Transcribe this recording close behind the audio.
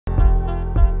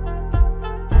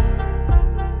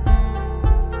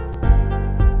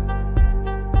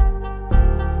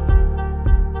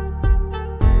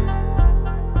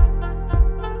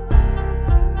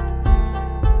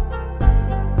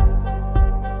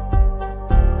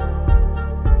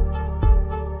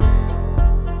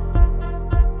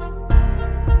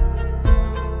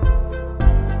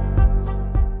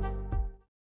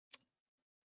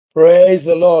Praise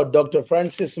the Lord. Dr.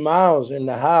 Francis Myles in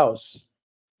the house.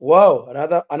 Whoa,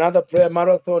 another prayer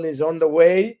marathon is on the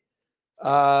way.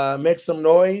 Make some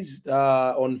noise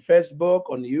on Facebook,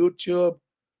 on YouTube.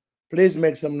 Please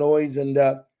make some noise and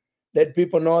let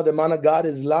people know the man of God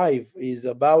is live. He's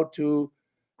about to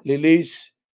release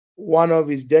one of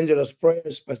his dangerous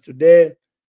prayers. But today,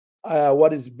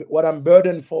 what I'm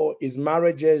burdened for is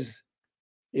marriages,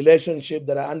 relationship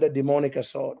that are under demonic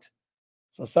assault.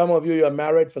 So some of you are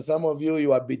married. For some of you,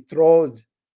 you are betrothed,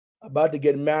 about to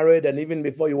get married, and even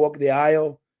before you walk the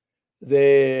aisle,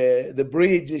 the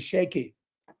bridge is shaky.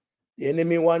 The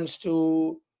enemy wants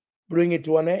to bring it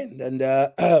to an end, and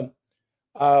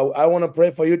I want to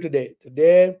pray for you today.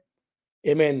 Today,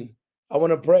 Amen. I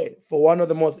want to pray for one of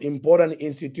the most important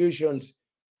institutions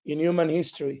in human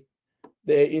history,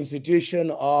 the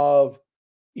institution of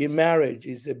in marriage.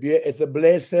 It's a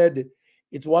blessed.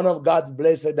 It's one of God's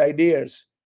blessed ideas,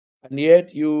 and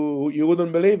yet you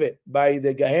wouldn't believe it. By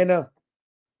the Gehenna,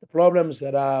 the problems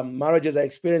that marriages are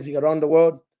experiencing around the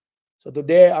world. So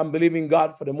today I'm believing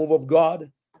God for the move of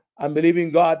God. I'm believing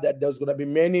God that there's going to be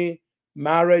many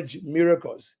marriage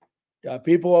miracles. There are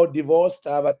people who are divorced.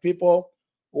 I have had people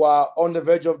who are on the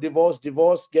verge of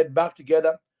divorce, get back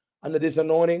together under this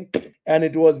anointing, and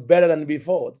it was better than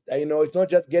before. You know, it's not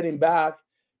just getting back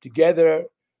together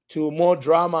to more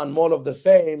drama and more of the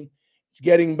same. It's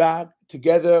getting back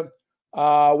together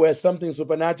where something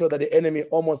supernatural that the enemy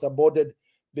almost aborted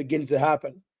begins to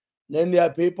happen. Then there are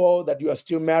people that you are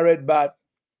still married, but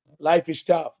life is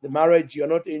tough. The marriage, you're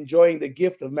not enjoying the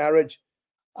gift of marriage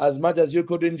as much as you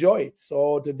could enjoy it.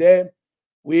 So today,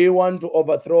 we want to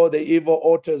overthrow the evil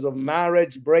altars of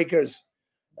marriage breakers.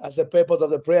 That's the purpose of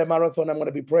the prayer marathon. I'm going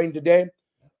to be praying today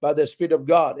by the Spirit of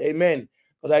God. Amen.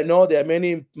 Because I know there are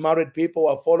many married people who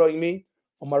are following me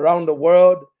from around the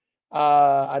world,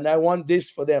 and I want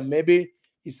this for them. Maybe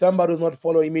it's somebody who's not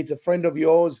following me, it's a friend of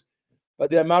yours,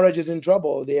 but their marriage is in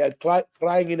trouble. They are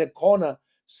crying in a corner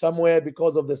somewhere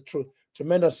because of this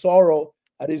tremendous sorrow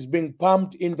that is being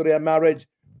pumped into their marriage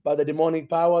by the demonic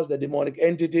powers, the demonic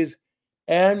entities,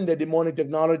 and the demonic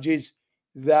technologies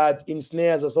that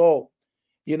ensnares us all.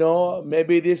 You know,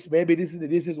 maybe this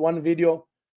is one video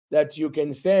that you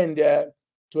can send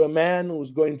to a man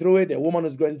who's going through it, a woman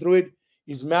who's going through it,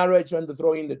 his marriage, trying to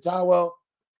throw in the towel,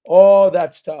 all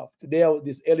that stuff. Today,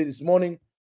 early this morning,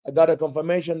 I got a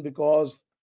confirmation because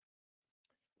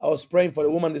I was praying for a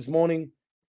woman this morning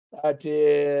that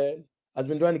has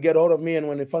been trying to get hold of me, and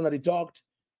when we finally talked,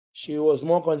 she was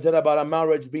more concerned about her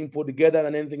marriage being put together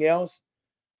than anything else.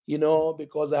 You know,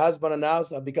 because the husband and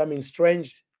house are becoming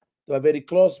estranged. They are very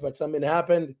close, but something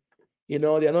happened. You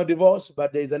know, they are not divorced,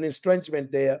 but there's an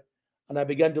estrangement there. And I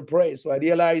began to pray. So I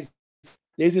realized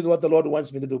this is what the Lord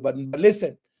wants me to do. But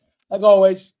listen, like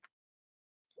always,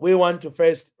 we want to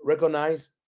first recognize,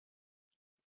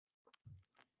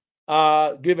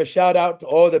 give a shout out to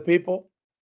all the people.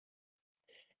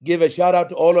 Give a shout out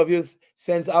to all of you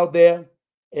saints out there,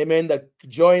 amen, that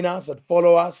join us, that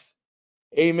follow us.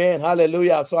 Amen.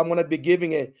 Hallelujah. So I'm going to be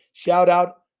giving a shout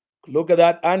out. Look at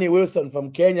that. Annie Wilson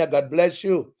from Kenya. God bless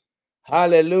you.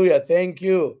 Hallelujah. Thank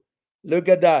you. Look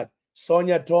at that.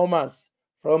 Sonia Thomas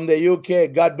from the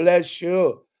UK. God bless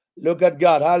you. Look at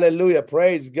God. Hallelujah.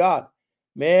 Praise God.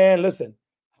 Man, listen.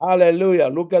 Hallelujah.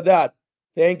 Look at that.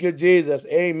 Thank you, Jesus.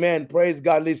 Amen. Praise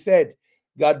God. Lisette.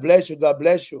 God bless you. God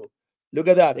bless you. Look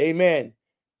at that. Amen.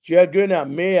 Giaguna,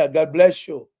 Mia. God bless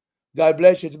you. God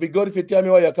bless you. It'd be good if you tell me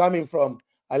where you're coming from.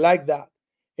 I like that.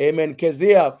 Amen.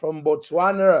 Kezia from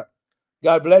Botswana.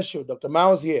 God bless you. Dr.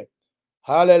 Myles here.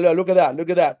 Hallelujah. Look at that. Look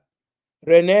at that.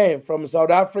 Renee from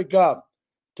South Africa.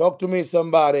 Talk to me,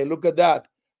 somebody. Look at that.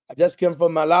 I just came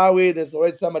from Malawi. There's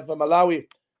already somebody from Malawi.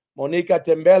 Monica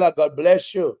Tembela. God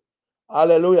bless you.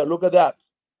 Hallelujah. Look at that.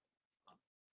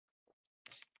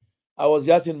 I was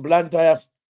just in Blantyre,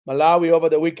 Malawi over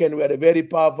the weekend. We had a very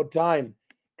powerful time.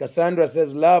 Cassandra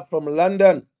says, love from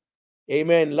London.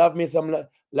 Amen. Love me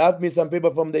some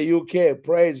people from the UK.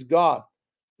 Praise God.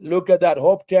 Look at that.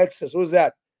 Hope, Texas. Who's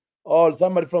that? Oh,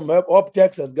 somebody from Hope,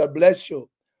 Texas. God bless you.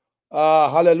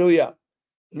 Hallelujah.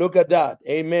 Look at that.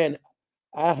 Amen.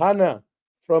 Hannah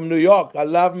from New York. I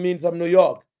love me some New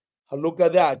York. Look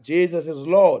at that. Jesus is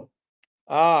Lord.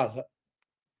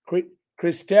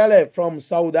 Christelle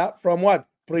from what?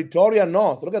 Pretoria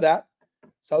North. Look at that.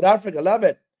 South Africa. Love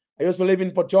it. I used to live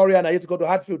in Pretoria and I used to go to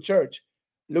Hatfield Church.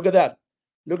 Look at that.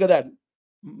 Look at that.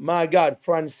 My God.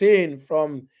 Francine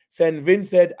from St.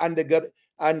 Vincent and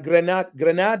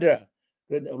Grenada.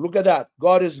 Look at that.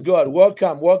 God is good.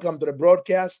 Welcome. Welcome to the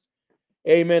broadcast.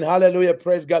 Amen. Hallelujah.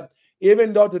 Praise God.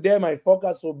 Even though today my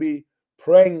focus will be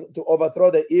praying to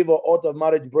overthrow the evil altar of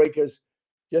marriage breakers,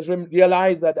 Just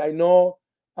realize that I know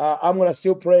I'm going to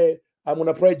still pray. I'm going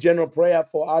to pray general prayer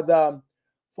for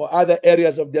other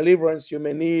areas of deliverance you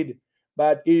may need.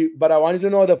 But I want you to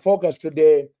know the focus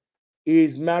today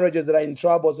is marriages that are in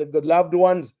trouble. So if you've got loved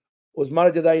ones whose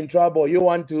marriages are in trouble, you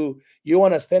want to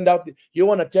stand out, you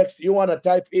want to text, you want to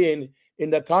type in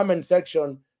the comment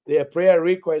section their prayer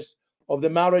requests of the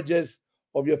marriages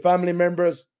of your family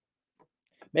members.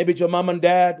 Maybe it's your mom and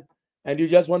dad, and you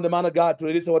just want the man of God to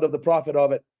release the word of the prophet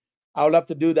of it. I would love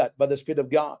to do that by the Spirit of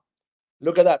God.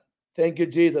 Look at that. Thank you,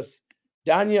 Jesus.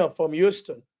 Daniel from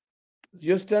Houston.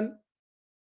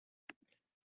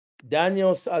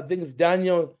 Daniel, I think it's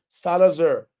Daniel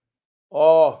Salazar.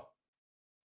 Oh,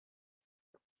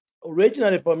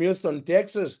 originally from Houston,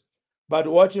 Texas, but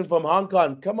watching from Hong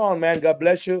Kong. Come on, man. God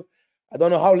bless you. I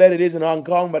don't know how late it is in Hong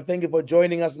Kong, but thank you for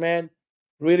joining us, man.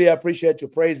 Really appreciate you.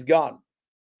 Praise God.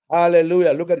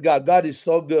 Hallelujah. Look at God. God is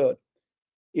so good.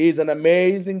 He's an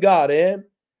amazing God, eh?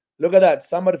 Look at that.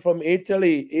 Somebody from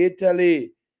Italy.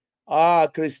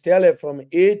 Cristelle from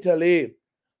Italy.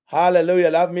 Hallelujah.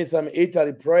 Love me some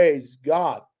Italy. Praise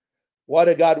God. What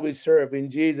a God we serve in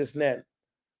Jesus' name.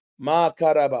 Ma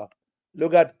Karaba.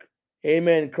 Look at,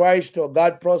 amen. Christ or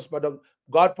God prosper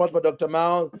Dr.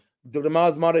 Myles. Dr.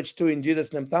 Myles' marriage too in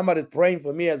Jesus' name. Somebody's praying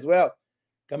for me as well.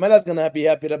 Camela's going to be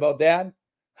happy about that.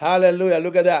 Hallelujah.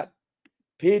 Look at that.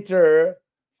 Peter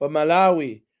from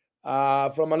Malawi.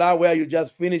 From Malawi, where you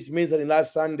just finished ministering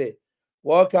last Sunday.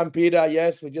 Welcome, Peter.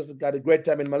 Yes, we just got a great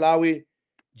time in Malawi.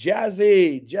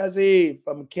 Jazzy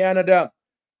from Canada.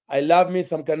 I love me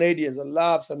some Canadians. I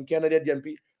love some Canadian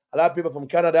people. I love people from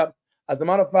Canada. As a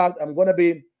matter of fact, I'm going to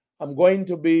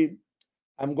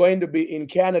be in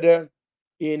Canada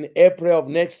in April of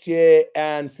next year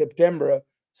and September.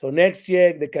 So next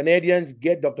year, the Canadians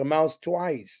get Dr. Myles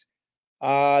twice.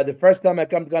 The first time I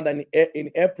come to Canada in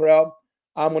April,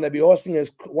 I'm going to be hosting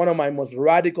one of my most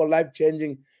radical,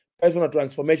 life-changing, personal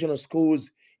transformational schools.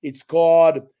 It's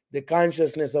called The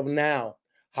Consciousness of Now,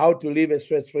 How to Live a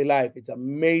Stress-Free Life. It's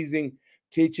amazing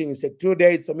teaching. It's like 2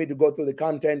 days for me to go through the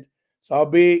content. So I'll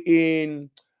be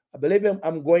I believe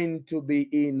I'm going to be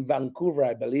in Vancouver,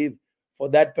 I believe, for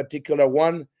that particular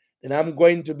one. And I'm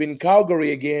going to be in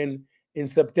Calgary again in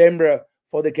September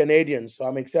for the Canadians. So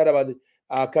I'm excited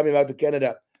about coming back to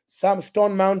Canada.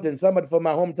 Stone Mountain, somebody from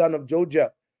my hometown of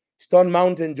Georgia. Stone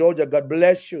Mountain, Georgia. God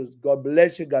bless you. God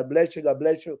bless you. God bless you. God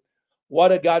bless you.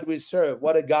 What a God we serve.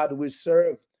 What a God we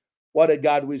serve. What a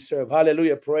God we serve.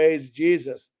 Hallelujah. Praise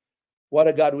Jesus. What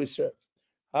a God we serve.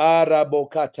 What a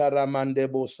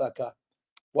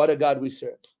God we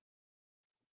serve.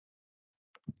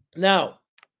 Now,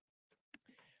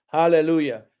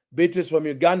 hallelujah. Beatrice from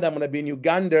Uganda. I'm going to be in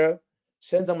Uganda.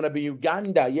 Since I'm going to be in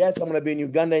Uganda. Yes, I'm going to be in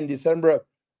Uganda in December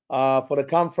for the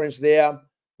conference there.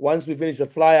 Once we finish the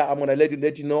flyer, I'm going to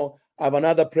let you know. I have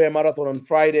another prayer marathon on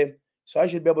Friday. So I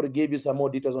should be able to give you some more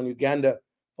details on Uganda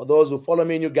for those who follow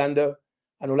me in Uganda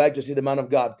and would like to see the man of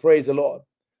God. Praise the Lord.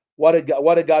 What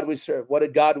a God we serve. What a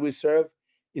God we serve.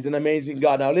 Is an amazing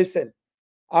God. Now listen,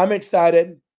 I'm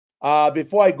excited.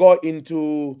 Before I go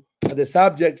into the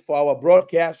subject for our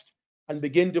broadcast and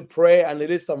begin to pray and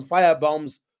release some fire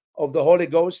bombs of the Holy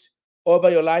Ghost over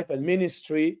your life and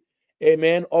ministry,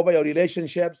 amen, over your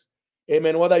relationships,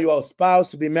 amen, whether you are a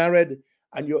spouse to be married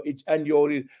and your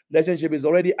relationship is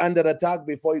already under attack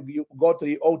before you go to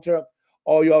the altar,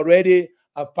 or you already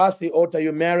have passed the altar,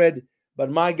 you're married,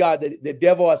 but my God, the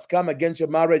devil has come against your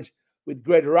marriage with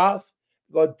great wrath.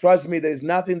 God, trust me, there is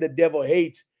nothing the devil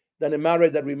hates than a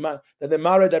marriage that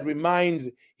reminds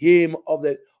him of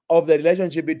the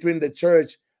relationship between the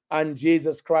church and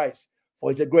Jesus Christ.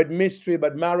 For it's a great mystery,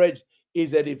 but marriage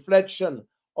is a reflection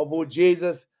of who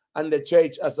Jesus and the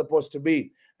church are supposed to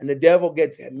be. And the devil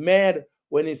gets mad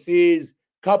when he sees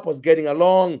couples getting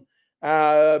along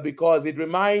because it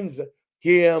reminds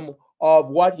him of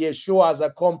what Yeshua has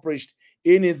accomplished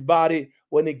in his body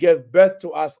when he gave birth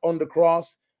to us on the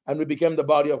cross and we became the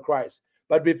body of Christ.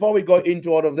 But before we go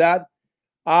into all of that,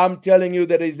 I'm telling you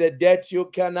there is a debt you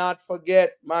cannot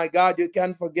forget. My God, you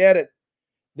can't forget it.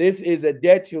 This is a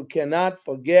debt you cannot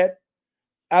forget.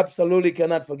 Absolutely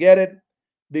cannot forget it,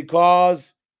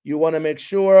 because you want to make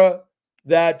sure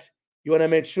that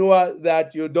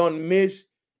you don't miss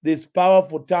this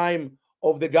powerful time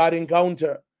of the God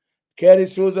encounter. Kelly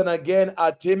Susan again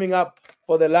are teaming up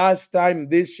for the last time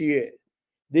this year.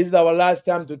 This is our last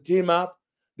time to team up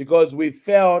because we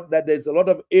felt that there's a lot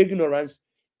of ignorance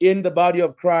in the body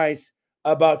of Christ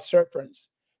about serpents.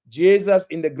 Jesus,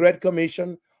 in the Great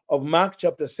Commission of Mark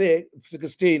chapter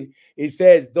 16, he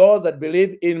says, those that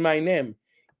believe in my name,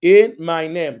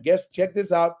 check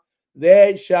this out,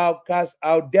 they shall cast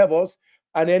out devils,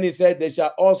 And then he said, they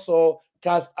shall also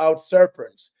cast out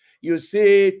serpents. You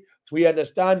see it, we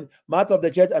understand matter of the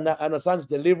church and understands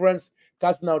deliverance,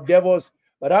 casting out devils.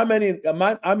 But how many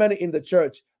in the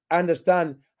church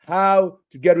understand how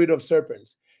to get rid of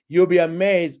serpents? You'll be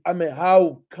amazed. I mean,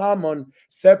 how common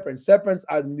serpents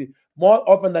are more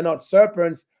often than not.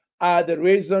 Serpents are the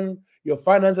reason your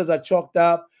finances are choked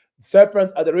up.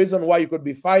 Serpents are the reason why you could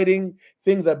be fighting.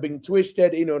 Things are being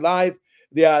twisted in your life.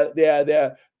 They are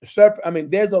I mean,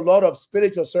 there's a lot of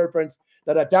spiritual serpents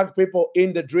that attack people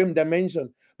in the dream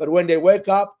dimension. But when they wake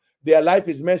up, their life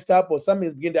is messed up or something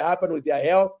is beginning to happen with their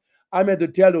health. I'm here to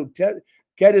tell you,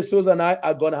 Katie, Susan, and I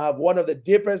are going to have one of the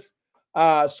deepest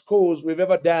schools we've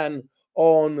ever done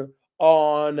on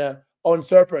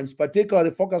serpents,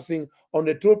 particularly focusing on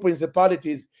the two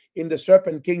principalities in the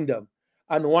serpent kingdom,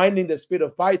 unwinding the spirit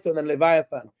of Python and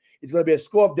Leviathan. It's going to be a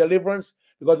school of deliverance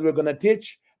because we're going to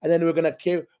teach, and then we're going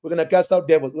to cast out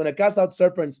devils. We're going to cast out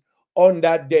serpents on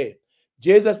that day.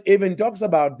 Jesus even talks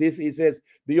about this. He says,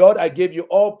 "Behold, I give you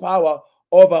all power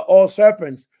over all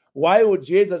serpents." Why would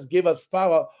Jesus give us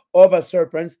power over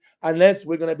serpents unless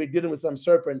we're going to be dealing with some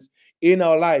serpents in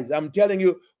our lives? I'm telling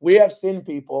you, we have seen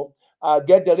people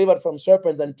get delivered from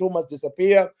serpents and tumors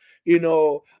disappear.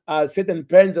 Certain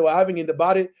pains they were having in the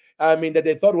body, I mean, that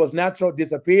they thought was natural,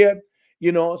 disappeared.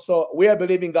 So we are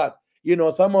believing God.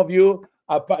 Some of you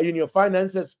are in your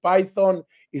finances. Python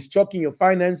is choking your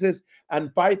finances,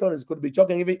 and Python could be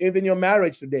choking even your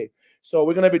marriage today. So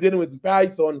we're going to be dealing with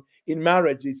Python in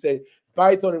marriage. He said,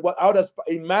 Python,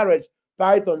 in marriage,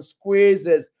 Python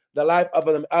squeezes the life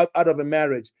out of a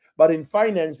marriage. But in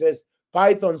finances,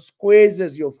 Python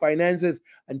squeezes your finances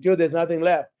until there's nothing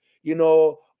left.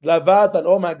 Leviathan,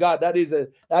 oh my God, that's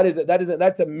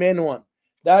a main one.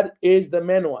 That is the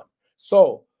main one.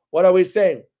 So what are we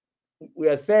saying? We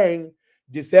are saying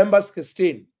December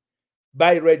 16,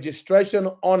 by registration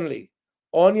only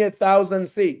 1,000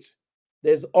 seats.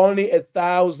 There's only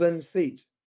 1,000 seats.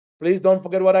 Please don't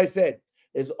forget what I said.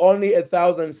 There's only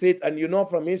 1,000 seats, and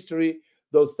from history,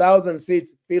 those 1,000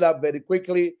 seats fill up very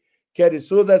quickly. Katie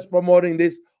Souza is promoting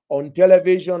this on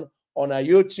television, on her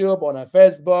YouTube, on her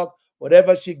Facebook,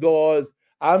 whatever she goes.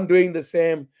 I'm doing the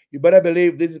same. You better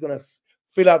believe this is going to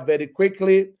fill up very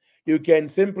quickly. You can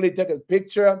simply take a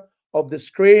picture of the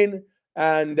screen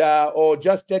and or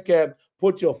just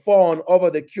put your phone over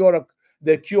the QR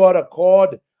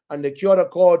code, and the QR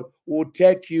code will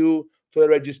take you to the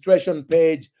registration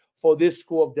page for this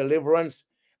school of deliverance.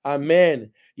 Amen.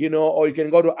 Or you can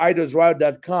go to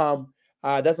idolsroute.com.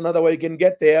 That's another way you can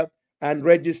get there and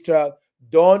register.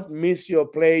 Don't miss your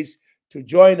place to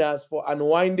join us for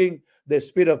unwinding the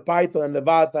spirit of Python and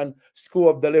Leviathan school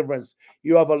of deliverance.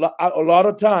 You have a lot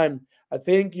of time. I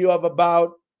think you have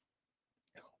about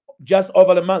just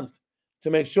over a month to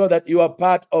make sure that you are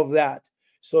part of that.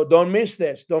 So don't miss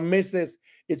this. Don't miss this.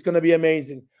 It's going to be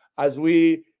amazing as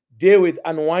we deal with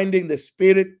unwinding the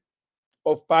spirit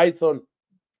of Python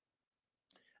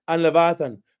and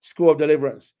Leviathan school of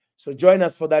deliverance. So join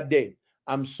us for that day.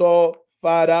 I'm so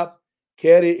fired up.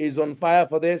 Kerry is on fire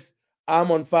for this. I'm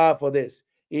on fire for this.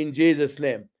 In Jesus'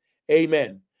 name.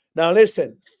 Amen. Now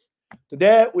listen.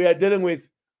 Today we are dealing with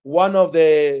one of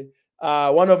the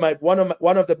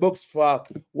books for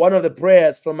one of the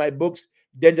prayers from my books,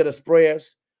 Dangerous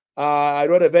Prayers. I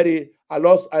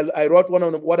wrote one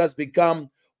of what has become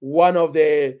one of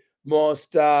the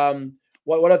most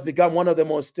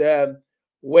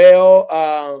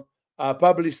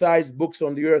publicized books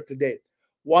on the earth today.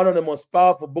 One of the most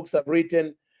powerful books I've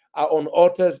written on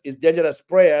altars is Dangerous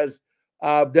Prayers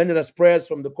from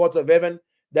the courts of heaven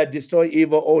that destroy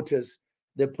evil altars.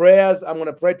 The prayers I'm going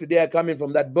to pray today are coming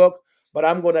from that book, but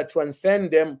I'm going to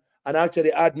transcend them and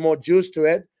actually add more juice to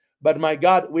it. But my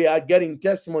God, we are getting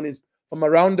testimonies from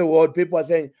around the world. People are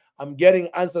saying, I'm getting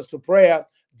answers to prayer.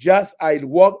 Just I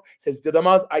walk, says to the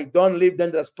mouse, I don't leave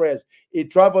Dangerous Prayers.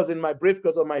 It travels in my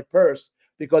briefcase or my purse,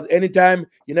 because anytime,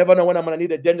 you never know when I'm going to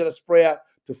need a dangerous prayer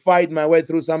to fight my way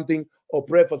through something or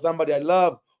pray for somebody I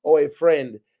love or a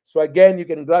friend. So again, you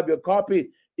can grab your copy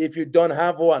if you don't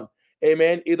have one.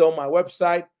 Amen. Either on my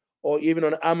website or even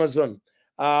on Amazon.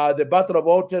 The Battle of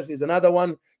Altars is another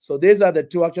one. So these are the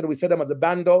two. Actually, we set them as a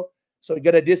bundle. So you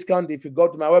get a discount if you go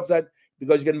to my website,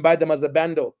 because you can buy them as a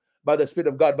bundle by the Spirit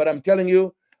of God. But I'm telling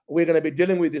you, we're going to be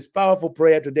dealing with this powerful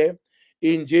prayer today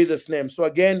in Jesus' name. So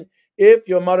again, if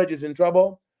your marriage is in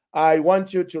trouble, I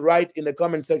want you to write in the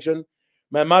comment section,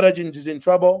 my marriage is in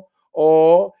trouble.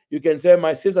 Or you can say,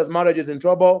 my sister's marriage is in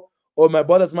trouble, or my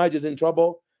brother's marriage is in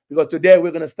trouble. Because today we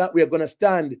are going to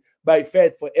stand by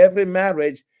faith for every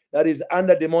marriage that is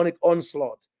under demonic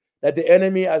onslaught, that the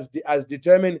enemy has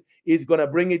determined is going to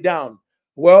bring it down.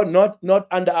 Well, not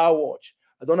under our watch.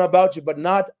 I don't know about you, but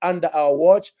not under our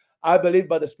watch. I believe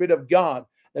by the Spirit of God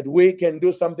that we can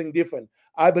do something different.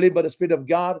 I believe by the Spirit of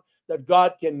God that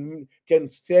God can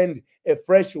send a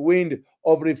fresh wind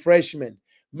of refreshment.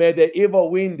 May the evil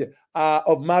wind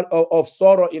of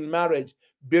sorrow in marriage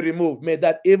be removed. May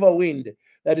that evil wind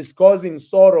that is causing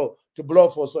sorrow to blow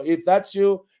for. So if that's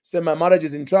you, say my marriage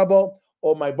is in trouble,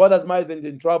 or my brother's marriage is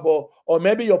in trouble, or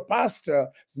maybe your pastor's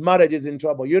marriage is in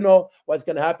trouble. You know what's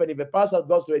going to happen if a pastor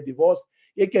goes through a divorce,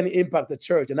 it can impact the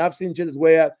church. And I've seen churches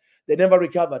where they never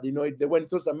recovered. You know, they went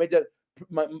through some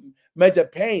major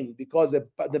pain because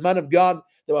the man of God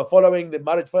they were following, the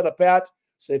marriage fell apart.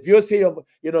 So if you see,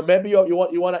 you know, maybe you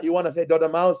want to say, Dr.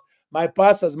 Myles, my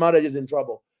pastor's marriage is in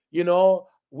trouble. You know,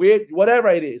 whatever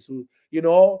it is, you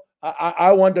know,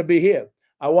 I want to be here.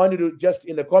 I want you to just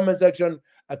in the comment section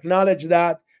acknowledge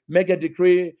that, make a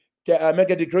decree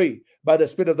by the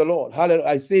Spirit of the Lord. Hallelujah!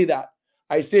 I see that.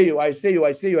 I see you. I see you.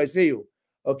 I see you. I see you.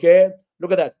 Okay,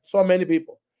 look at that. So many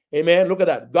people. Amen. Look at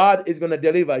that. God is going to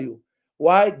deliver you.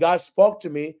 Why? God spoke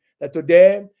to me that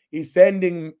today He's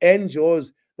sending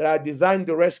angels that are designed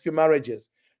to rescue marriages.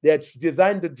 They're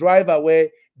designed to drive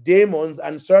away demons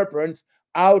and serpents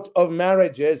out of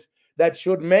marriages that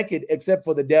should make it, except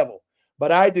for the devil.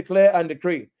 But I declare and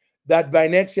decree that by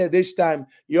next year, this time,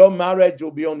 your marriage will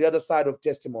be on the other side of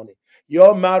testimony.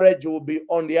 Your marriage will be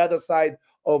on the other side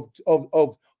of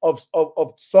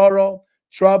sorrow,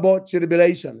 trouble,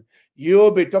 tribulation.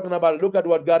 You'll be talking about, look at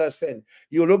what God has said.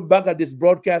 You look back at this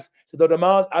broadcast, say, Dr.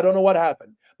 Myles, I don't know what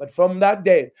happened. But from that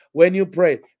day, when you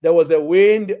pray, there was a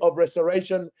wind of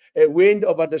restoration, a wind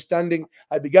of understanding.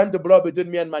 I began to blow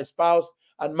between me and my spouse.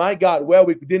 And my God, where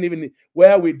we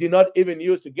did not even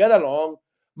used to get along,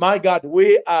 my God,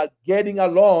 we are getting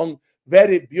along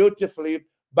very beautifully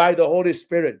by the Holy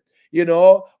Spirit. You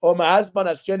know, or my husband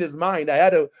has changed his mind. I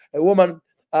had a woman,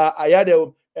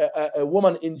 a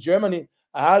woman in Germany.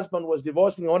 Her husband was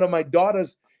divorcing one of my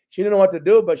daughters. She didn't know what to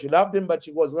do, but she loved him, but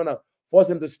she was going to force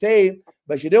him to stay.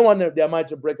 But she didn't want their marriage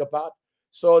to break apart.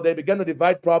 So they began to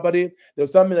divide property. There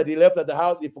was something that he left at the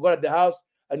house. He forgot at the house.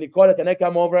 And he called her, can I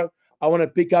come over? I want to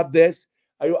pick up this.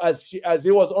 As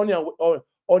he was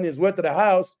on his way to the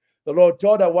house, the Lord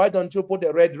told her, why don't you put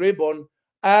a red ribbon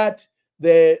at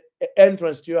the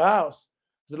entrance to your house?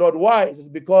 The Lord, why? He says,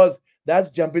 because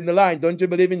that's jumping the line. Don't you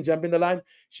believe in jumping the line?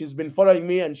 She's been following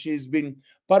me, and she's been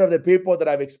part of the people that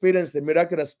I've experienced the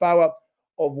miraculous power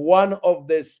of one of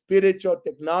the spiritual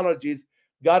technologies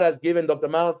God has given Dr.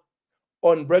 Myles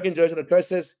on breaking generational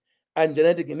curses and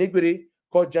genetic iniquity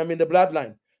called jumping the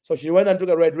bloodline. So she went and took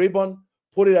a red ribbon,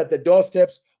 put it at the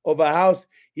doorsteps of her house.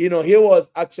 You know, he was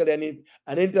actually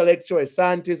an intellectual, a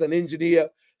scientist, an engineer.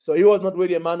 So he was not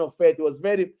really a man of faith. He was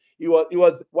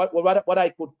what I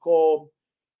could call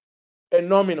a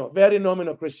nominal, very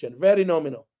nominal Christian, very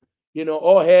nominal. You know,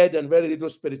 all head and very little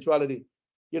spirituality.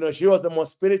 You know, she was the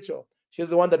most spiritual. She's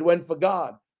the one that went for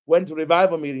God, went to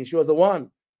revival meetings. She was the one,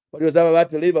 but he was never about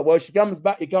to leave her. Well, she comes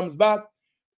back. He comes back,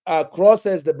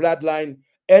 crosses the bloodline,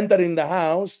 entering the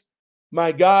house.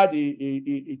 My God,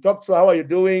 he talked to her. How are you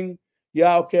doing?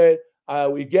 Yeah, okay.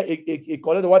 He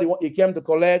collected what he came to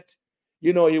collect.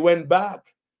 You know, he went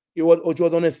back. Which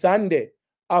was on a Sunday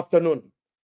afternoon.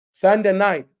 Sunday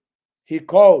night, he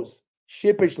calls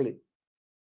sheepishly.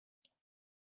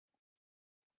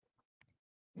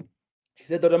 He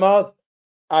said, Dr. Myles,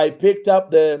 I picked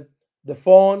up the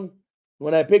phone.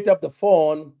 When I picked up the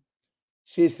phone,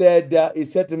 he said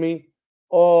to me,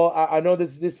 oh, I know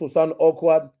this will sound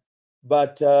awkward,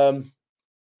 but,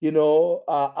 you know,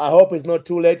 I hope it's not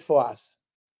too late for us.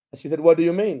 And she said, what do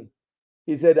you mean?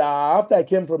 He said, after I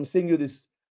came from seeing you this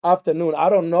afternoon, I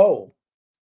don't know.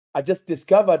 I just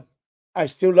discovered I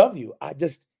still love you. I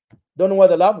just don't know where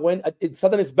the love went.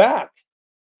 Suddenly it's back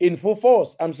in full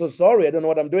force. I'm so sorry. I don't know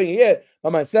what I'm doing here by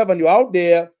myself, and you're out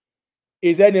there.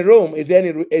 Is there any room? Is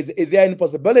there any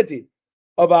possibility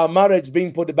of our marriage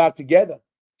being put back together?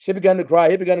 She began to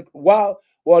cry. He began to, wow.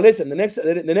 Well, listen, the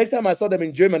next time I saw them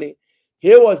in Germany,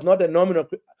 he was not a nominal.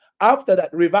 After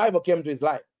that, revival came to his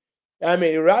life. I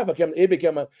mean, revival came.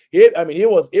 He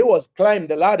was climbed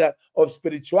the ladder of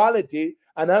spirituality,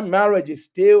 and our marriage is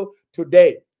still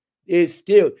today. Is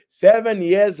still 7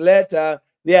 years later,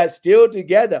 they are still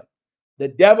together. The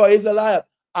devil is a liar.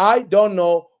 I don't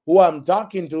know who I'm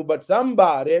talking to, but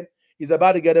somebody is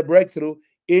about to get a breakthrough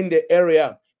in this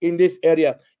area, in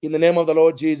the name of the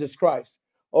Lord Jesus Christ.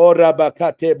 Oh,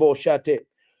 Rabakate Boshate.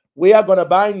 We are going to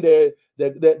bind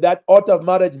that altar of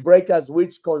marriage breakers,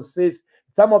 which consists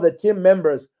some of the team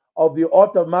members of the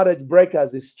altar of marriage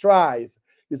breakers. They strive.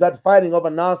 You start fighting over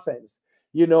nonsense.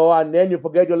 you know, and then you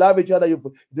forget you love each other. You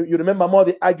remember more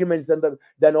the arguments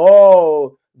than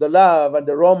all the love and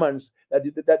the romance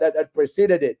that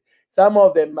preceded it. Some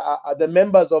of them, the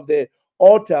members of the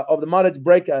altar of the marriage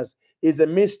breakers, is a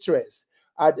mistress.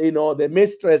 You know, the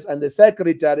mistress and the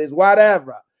secretaries,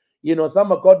 whatever. You know, some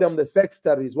call them the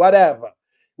sextaries, whatever.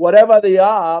 Whatever they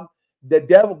are, the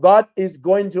devil, God is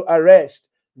going to arrest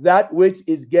that which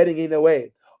is getting in the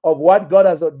way of what God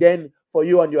has ordained for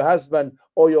you and your husband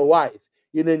or your wife.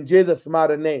 In Jesus'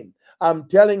 mighty name, I'm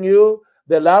telling you,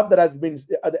 the love that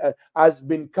has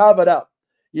been covered up,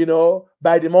 you know,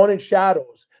 by demonic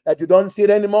shadows, that you don't see it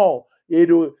anymore.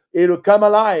 It'll come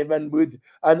alive, and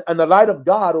the light of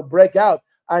God will break out,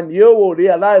 and you will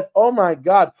realize, oh my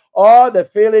God, all the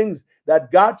feelings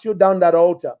that got you down that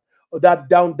altar, that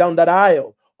down that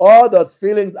aisle, all those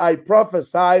feelings I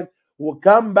prophesy will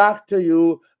come back to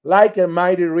you like a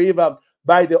mighty river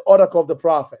by the oracle of the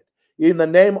prophet, in the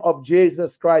name of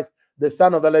Jesus Christ, the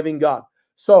Son of the living God.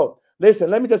 So listen,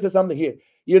 let me just say something here.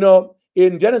 You know,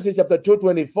 in Genesis chapter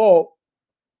 2:24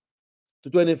 to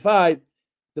 25,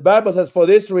 the Bible says, for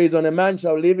this reason a man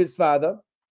shall leave his father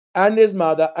and his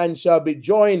mother and shall be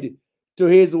joined to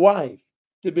his wife,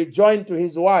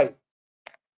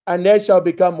 and they shall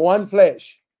become one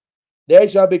flesh. They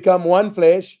shall become one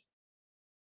flesh.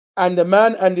 And the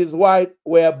man and his wife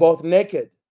were both naked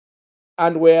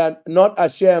and were not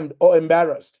ashamed or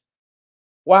embarrassed.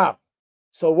 Wow.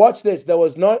 So watch this. They were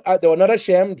not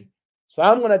ashamed. So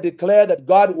I'm going to declare that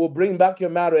God will bring back your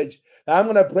marriage. I'm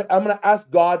going to ask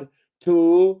God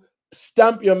to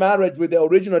stamp your marriage with the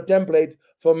original template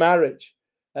for marriage.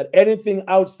 That anything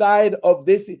outside of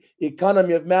this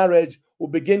economy of marriage will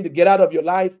begin to get out of your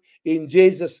life in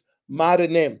Jesus' mighty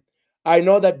name. I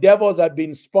know that devils have been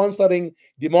sponsoring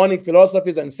demonic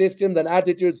philosophies and systems and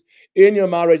attitudes in your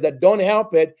marriage that don't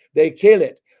help it, they kill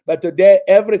it. But today,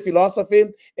 every philosophy,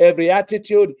 every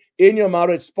attitude in your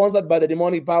marriage sponsored by the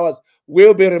demonic powers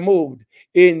will be removed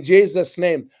in Jesus'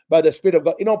 name by the Spirit of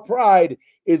God. You know, pride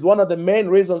is one of the main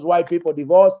reasons why people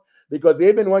divorce, because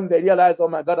even when they realize, oh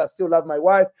my God, I still love my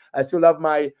wife, I still love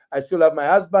my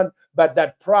husband, but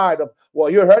that pride of, well,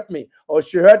 you hurt me or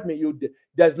she hurt me,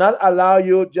 does not allow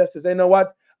you just to say, you know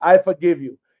what, I forgive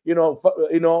you.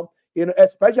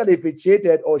 Especially if he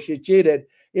cheated or she cheated.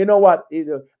 You know what?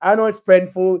 I know it's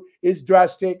painful, it's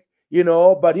drastic,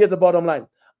 but here's the bottom line.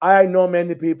 I know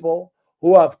many people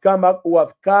who have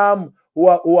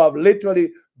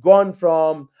literally gone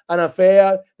from an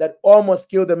affair that almost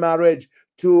killed the marriage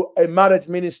to a marriage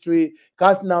ministry,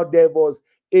 casting out devils,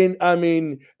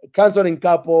 counseling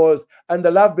couples, and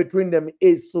the love between them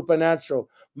is supernatural.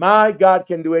 My God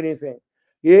can do anything.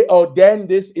 He ordained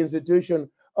this institution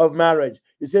of marriage.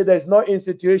 You see, there's no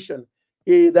institution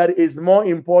that is more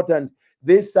important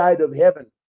this side of heaven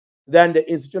than the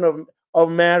institution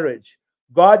of marriage.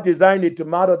 God designed it to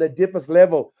model the deepest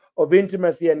level of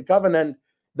intimacy and covenant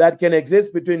that can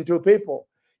exist between two people.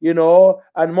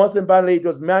 And most importantly,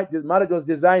 marriage was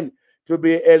designed to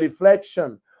be a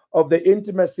reflection of the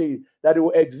intimacy that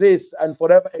will exist and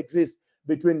forever exist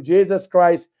between Jesus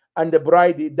Christ and the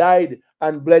bride he died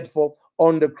and bled for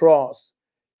on the cross.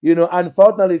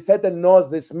 Unfortunately, Satan knows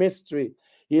this mystery.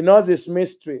 He knows this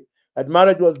mystery, that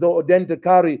marriage was ordained to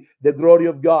carry the glory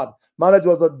of God. Marriage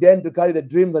was ordained to carry the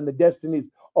dreams and the destinies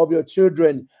of your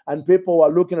children and people who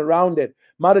are looking around it.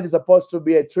 Marriage is supposed to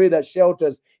be a tree that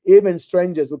shelters even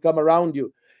strangers who come around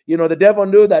you. The devil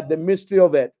knew that, the mystery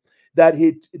of it, that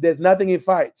there's nothing he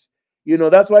fights.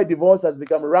 That's why divorce has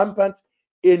become rampant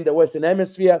in the Western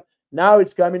Hemisphere. Now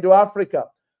it's coming to Africa.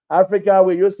 Africa,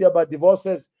 we used to hear about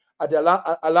divorces at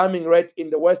an alarming rate in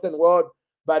the Western world,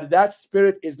 but that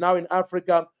spirit is now in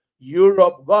Africa,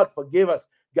 Europe. God forgive us,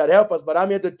 God help us. But I'm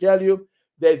here to tell you,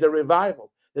 there's a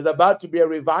revival. There's about to be a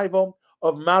revival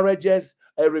of marriages,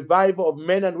 a revival of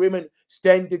men and women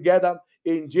staying together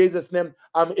in Jesus' name.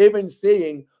 I'm even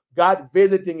seeing God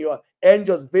visiting your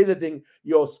angels, visiting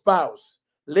your spouse.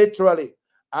 Literally.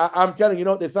 I'm telling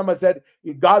you, there's somebody said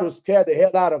God will scare the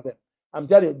hell out of them. I'm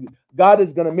telling you, God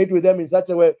is going to meet with them in such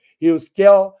a way, he will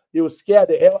scare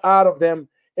the hell out of them.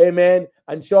 Amen.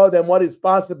 And show them what is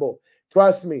possible.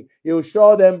 Trust me, he will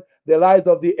show them the lies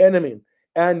of the enemy.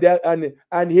 And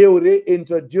he will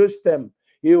reintroduce them.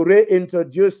 He will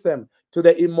reintroduce them to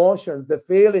the emotions, the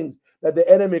feelings that the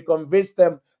enemy convinced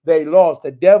them they lost.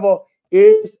 The devil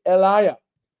is a liar.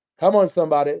 Come on,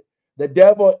 somebody. The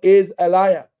devil is a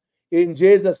liar. In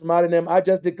Jesus' mighty name, I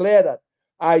just declare that.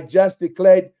 I just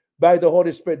declared by the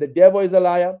Holy Spirit, the devil is a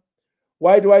liar.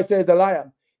 Why do I say he's a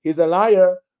liar? He's a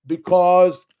liar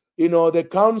because, the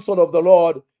counsel of the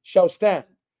Lord shall stand.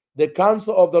 The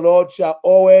counsel of the Lord shall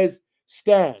always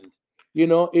stand.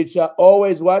 it shall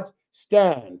always what?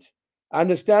 Stand.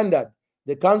 Understand that.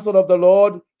 The counsel of the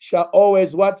Lord shall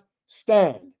always what?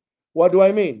 Stand. What do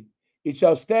I mean? It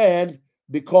shall stand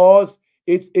because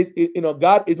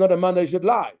God is not a man that should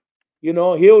lie.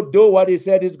 He'll do what he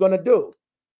said he's going to do.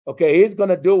 Okay, he's going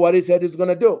to do what he said he's going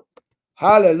to do.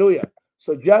 Hallelujah.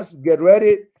 So just get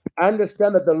ready.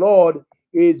 Understand that the Lord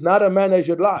is not a man that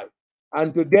should lie.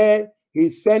 And today he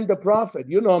sent the prophet.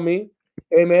 You know me.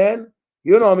 Amen.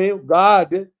 You know me. God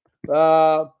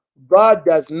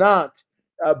does not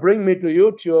bring me to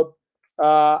YouTube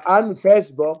and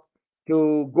Facebook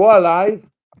to go live,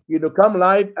 come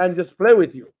live and just play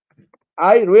with you.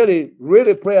 I really,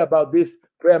 really pray about these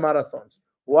prayer marathons.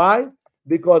 Why?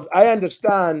 Because I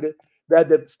understand that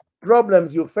the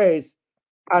problems you face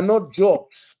are not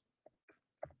jokes.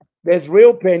 There's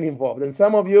real pain involved. And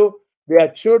some of you, there are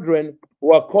children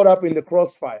who are caught up in the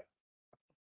crossfire.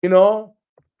 The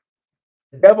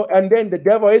devil, and then the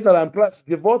devil is, and plus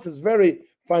divorce is very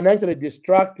financially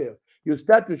destructive. You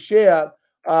start to share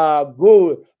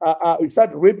you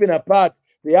start ripping apart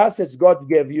the assets God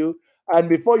gave you, and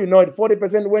before you know it,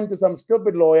 40% went to some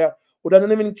stupid lawyer who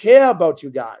doesn't even care about you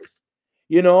guys.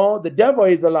 The devil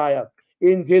is a liar.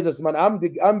 In Jesus' man,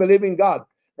 I'm believing God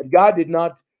that God did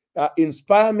not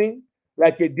inspire me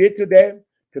like he did today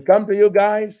to come to you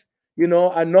guys,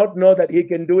 and not know that he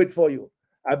can do it for you.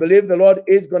 I believe the Lord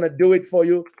is going to do it for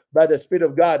you by the Spirit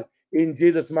of God in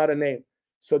Jesus' mighty name.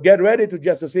 So get ready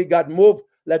to see God move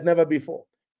like never before.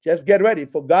 Just get ready,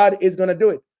 for God is going to do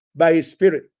it by his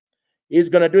Spirit. He's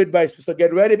going to do it by his Spirit. So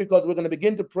get ready, because we're going to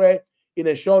begin to pray in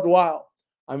a short while.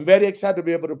 I'm very excited to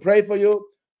be able to pray for you.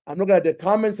 I'm looking at the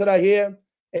comments that are here.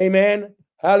 Amen.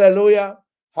 Hallelujah.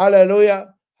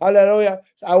 Hallelujah. Hallelujah.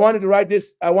 So I wanted to write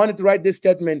this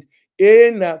statement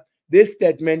in the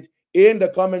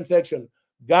comment section.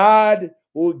 God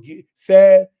will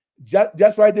say,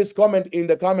 just write this comment in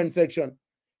the comment section.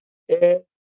 A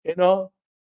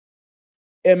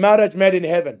marriage made in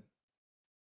heaven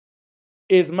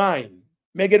is mine.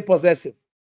 Make it possessive.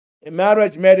 A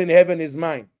marriage made in heaven is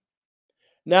mine.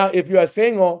 Now, if you are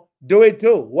single, do it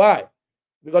too. Why?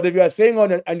 Because if you are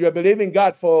single and you are believing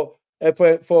God for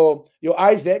your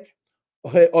Isaac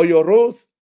or your Ruth,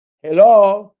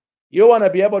 hello, you want to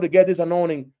be able to get this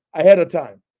anointing ahead of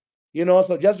time.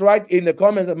 So just write in the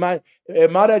comments, a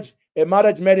marriage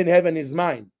made in heaven is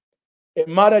mine. A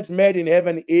marriage made in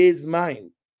heaven is mine.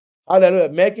 Hallelujah.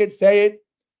 Make it, say it,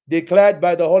 declared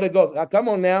by the Holy Ghost. Now, come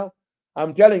on now.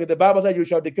 I'm telling you, the Bible says you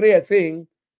shall decree a thing.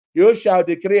 You shall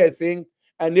decree a thing,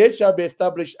 and it shall be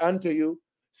established unto you,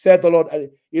 said the Lord.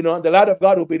 The light of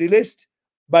God will be released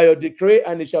by your decree,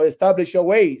 and it shall establish your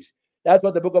ways. That's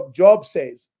what the book of Job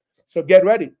says. So get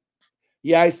ready.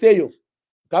 Yeah, I see you.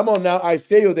 Come on now. I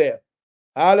see you there.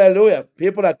 Hallelujah.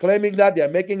 People are claiming that. They're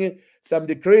making some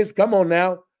decrees. Come on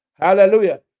now.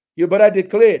 Hallelujah. You better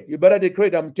declare it. You better decree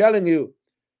it. I'm telling you.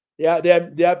 Yeah,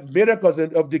 there are miracles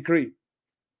of decree.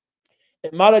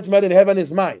 A marriage made in heaven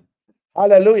is mine.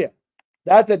 Hallelujah.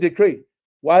 That's a decree.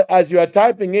 While as you are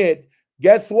typing it,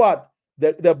 guess what?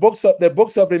 The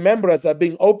books of remembrance are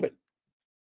being opened.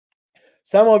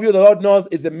 Some of you, the Lord knows,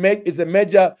 is a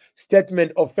major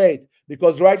statement of faith,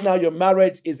 because right now your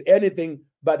marriage is anything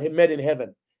but made in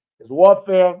heaven. There's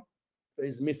warfare,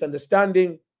 there's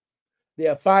misunderstanding,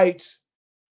 there are fights,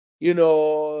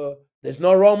 there's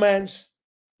no romance.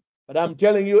 But I'm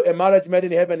telling you, a marriage made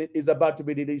in heaven is about to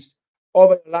be released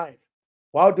over your life.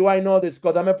 How do I know this?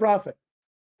 Because I'm a prophet.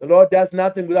 The Lord does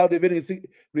nothing without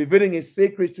revealing his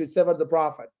secrets to his servant, the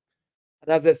prophet.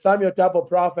 And as a Samuel type of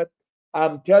prophet,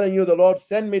 I'm telling you, the Lord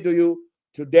sent me to you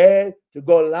today to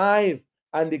go live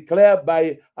and declare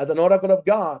as an oracle of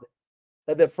God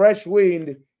that the fresh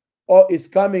wind is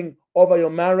coming over your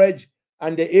marriage,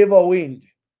 and the evil wind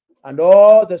and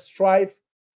all the strife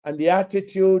and the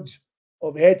attitude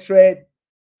of hatred,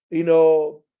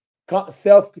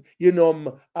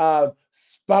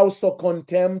 spousal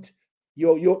contempt.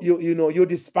 You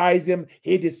despise him,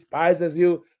 he despises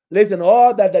you. Listen,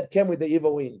 all that came with the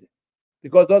evil wind,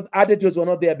 because those attitudes were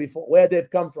not there before. Where they've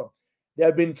come from, they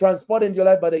have been transported into your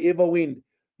life by the evil wind.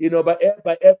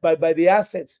 By the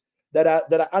assets that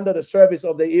are under the service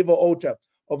of the evil altar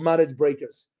of marriage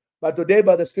breakers. But today,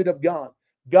 by the Spirit of God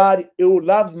who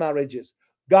loves marriages,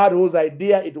 God whose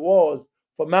idea it was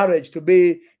for marriage to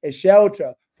be a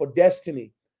shelter for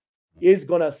destiny, is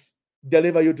going to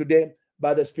deliver you today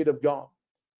by the Spirit of God.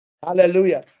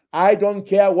 Hallelujah. I don't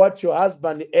care what your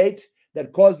husband ate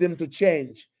that caused him to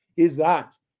change his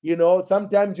heart.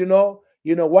 Sometimes,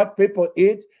 what people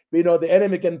eat, the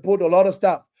enemy can put a lot of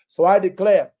stuff. So I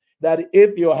declare that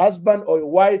if your husband or your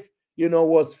wife,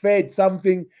 was fed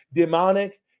something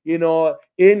demonic, in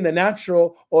the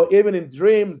natural or even in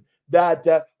dreams that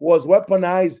was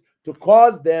weaponized to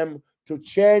cause them to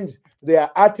change their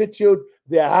attitude,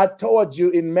 their heart towards you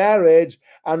in marriage,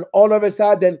 and all of a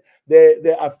sudden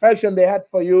the affection they had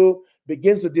for you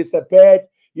begins to dissipate.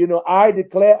 I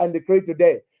declare and decree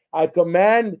today, I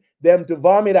command them to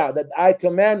vomit out. That I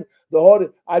command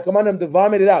them to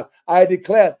vomit it out. I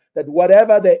declare that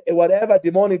whatever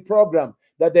demonic program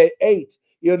that they ate,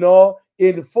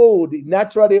 in food,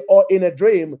 naturally or in a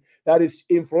dream, that is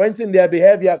influencing their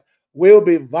behavior, will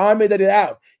be vomited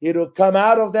out. It will come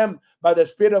out of them by the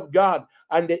Spirit of God,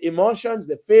 and the emotions,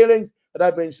 the feelings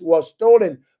that was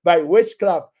stolen by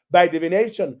witchcraft, by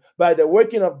divination, by the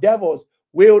working of devils,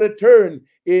 will return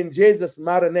in Jesus'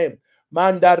 mighty name.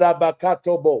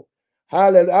 Mandarabakatobo.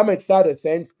 Hallelujah. I'm excited,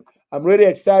 saints. I'm really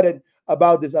excited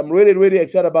about this. I'm really, really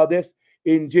excited about this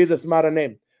in Jesus' mighty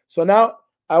name. So now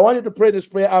I want you to pray this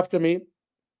prayer after me.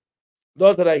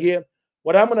 Those that are here,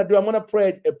 what I'm going to do, I'm going to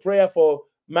pray a prayer for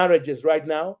marriages right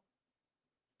now.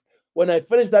 When I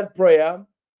finish that prayer,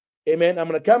 amen, I'm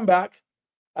going to come back.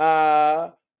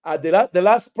 The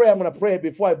last prayer I'm going to pray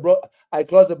before I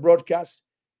close the broadcast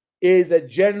is a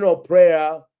general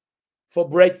prayer for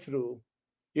breakthrough,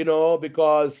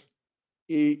 because,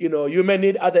 you may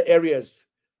need other areas.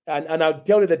 And I'll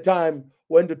tell you the time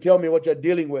when to tell me what you're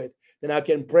dealing with. Then I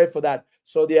can pray for that.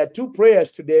 So there are two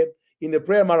prayers today in the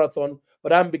prayer marathon,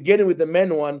 but I'm beginning with the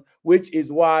main one, which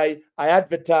is why I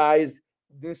advertise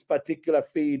this particular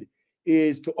feed,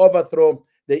 is to overthrow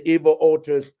the evil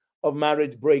altars of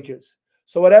marriage breakers.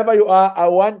 So whatever you are, I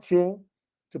want you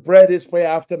to pray this prayer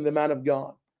after me, the man of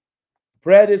God.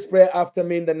 Pray this prayer after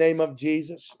me in the name of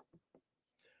Jesus.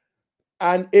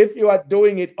 And if you are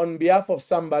doing it on behalf of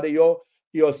somebody,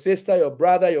 your sister, your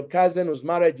brother, your cousin whose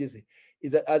marriage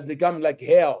has become like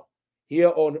hell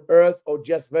here on earth, or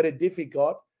just very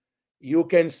difficult, you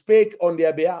can speak on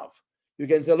their behalf. You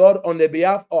can say, Lord, on the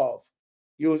behalf of.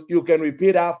 You can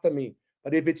repeat after me.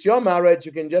 But if it's your marriage,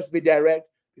 you can just be direct,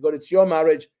 because it's your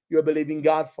marriage you're believing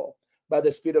God for by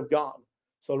the Spirit of God.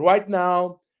 So right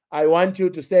now, I want you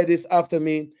to say this after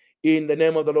me in the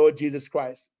name of the Lord Jesus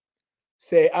Christ.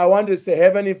 I want to say,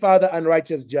 Heavenly Father and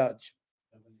righteous Judge,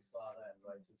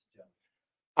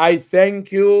 I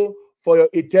thank you for your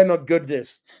eternal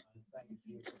goodness.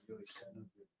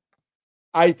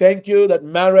 I thank you that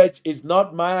marriage is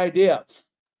not my idea.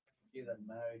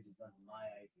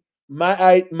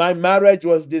 My marriage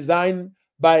was designed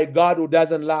by a God who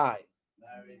doesn't lie.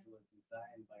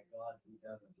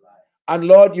 And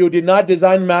Lord, you did not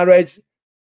design marriage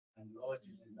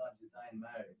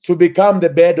to become the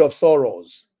bed of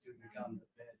sorrows.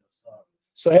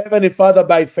 So Heavenly Father,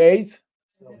 by faith,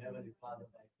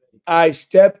 I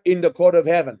step in the court of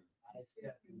heaven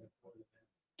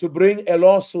to bring a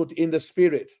lawsuit in the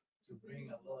spirit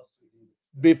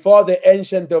before the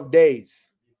Ancient of Days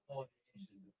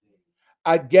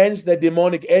against the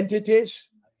demonic entities,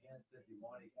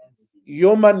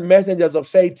 human messengers of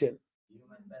Satan,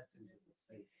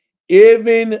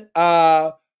 even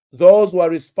those who are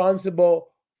responsible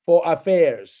for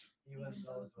affairs.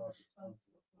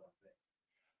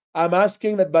 I'm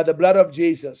asking that by the blood of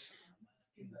Jesus,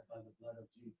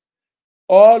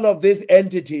 all of these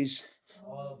entities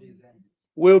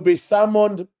will be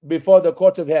summoned before the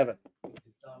court of heaven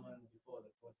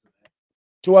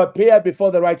to appear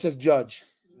before the righteous judge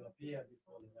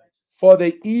for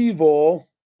the evil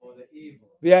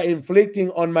they are inflicting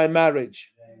on my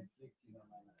marriage.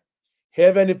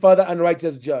 Heavenly Father and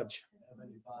righteous Judge,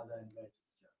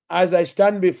 as I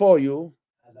stand before you,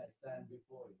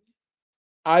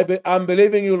 I'm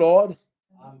believing you, Lord,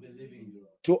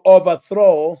 to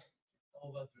overthrow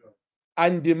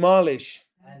and demolish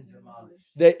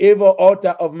the evil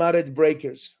altar of marriage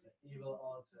breakers.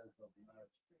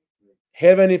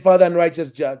 Heavenly Father and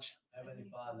righteous Judge,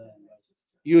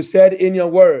 you said in your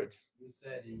word,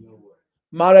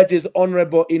 marriage is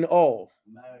honorable in all,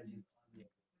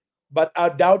 but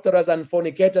adulterers and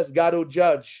fornicators God will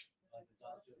judge.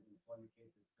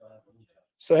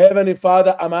 So Heavenly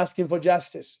Father, I'm asking for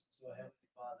justice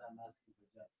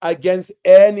against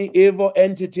any evil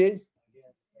entity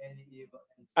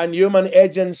and human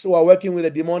agents who are working with the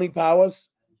demonic powers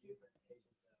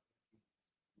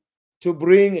to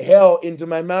bring hell into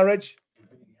my marriage,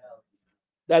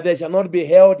 that they shall not be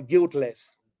held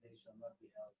guiltless.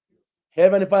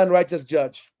 Heavenly Father and righteous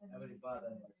Judge,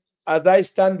 as I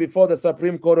stand before the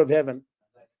Supreme Court of Heaven,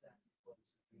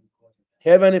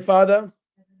 Heavenly Father,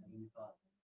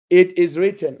 it is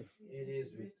written,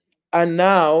 and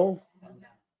now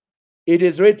it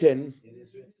is written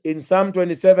in Psalm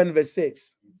 27 verse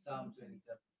 6.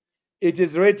 It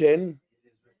is written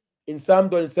In Psalm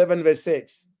 27, verse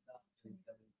 6.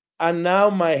 And now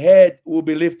my head will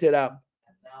be lifted up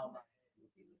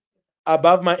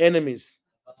above my enemies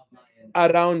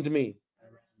around me.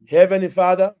 Heavenly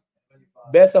Father,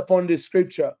 based upon this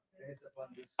scripture,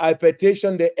 I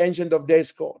petition the Ancient of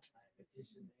Days court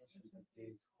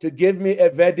to give me a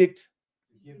verdict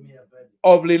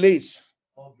of release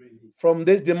from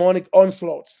this demonic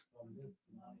onslaught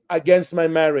against my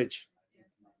marriage.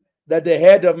 That the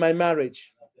head of my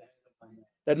marriage,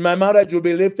 that my marriage will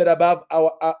be lifted above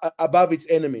above its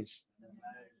enemies.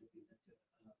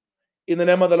 In the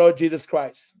name of the Lord Jesus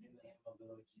Christ.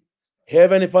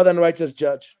 Heavenly Father and righteous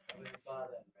Judge,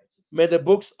 may the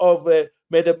books of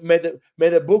may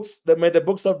the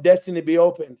books of destiny be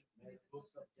opened.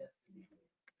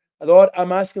 Lord,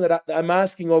 I'm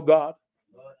asking, oh God,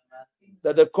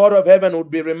 that the court of heaven would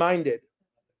be reminded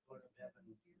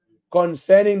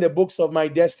concerning the books of my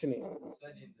destiny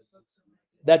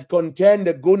that contain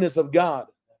the goodness of God,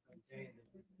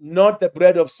 not the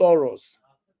bread of sorrows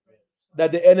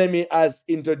that the enemy has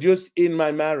introduced in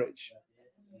my marriage.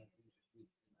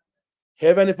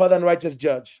 Heavenly Father and righteous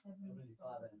Judge,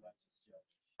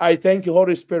 I thank you,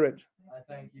 Holy Spirit,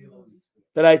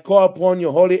 that I call upon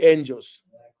your holy angels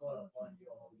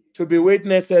to be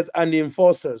witnesses and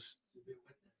enforcers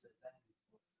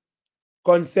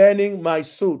concerning my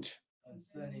suit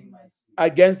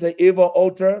against the evil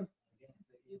altar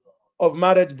of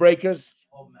marriage breakers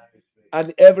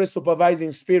and every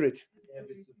supervising spirit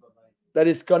that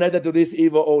is connected to this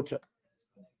evil altar.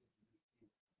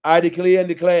 I declare and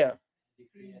declare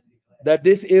that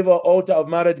this evil altar of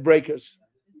marriage breakers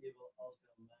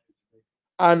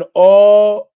and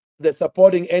all the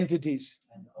supporting entities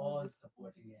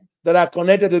that are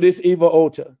connected to this evil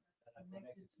altar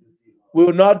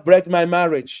will not break my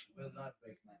marriage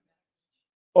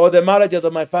or the marriages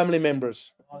of my family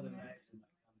members.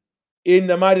 In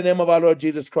the mighty name of our Lord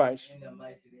Jesus Christ.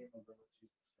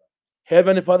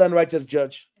 Heavenly Father and righteous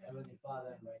Judge,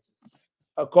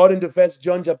 according to 1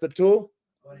 John chapter 2,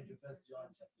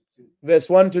 verse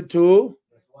 1 to 2,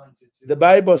 the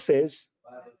Bible says,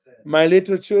 my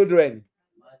little children,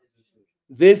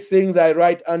 these things I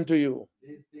write unto you,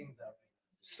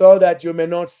 so that you may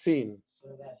not sin.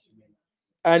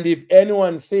 And if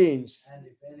anyone sins,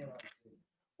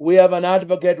 we have an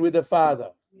advocate with the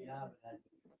Father,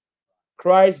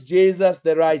 Christ Jesus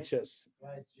the righteous.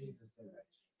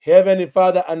 Heavenly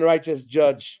Father and righteous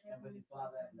Judge,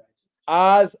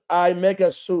 as I make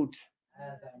a suit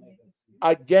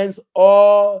against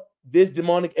all these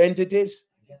demonic entities,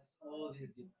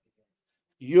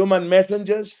 human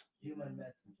messengers,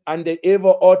 and the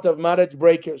evil altar of marriage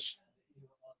breakers,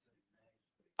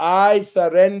 I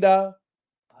surrender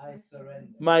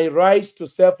my rights to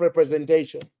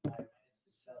self-representation.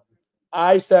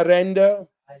 I surrender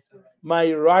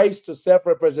my rights to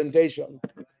self-representation.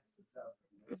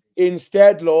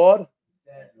 Instead, Lord,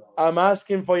 I'm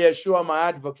asking for Yeshua, my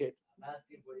advocate,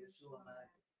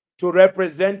 to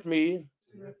represent me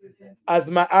as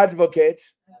my advocate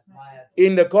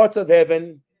in the courts of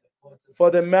heaven for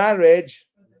the marriage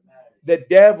the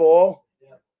devil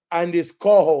and his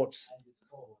cohorts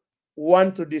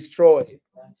want to destroy.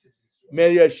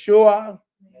 May Yeshua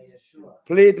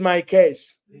plead my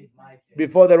case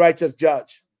before the righteous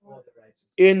Judge.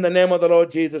 In the name of the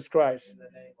Lord Jesus Christ.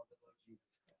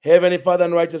 Heavenly Father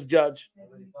and righteous Judge,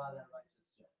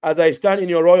 as I stand in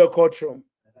your royal courtroom,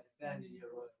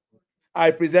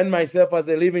 I present myself as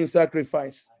a living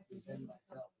sacrifice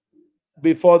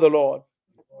before the Lord.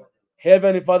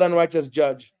 Heavenly Father and righteous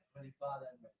Judge,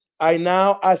 I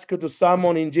now ask you to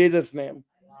summon in Jesus' name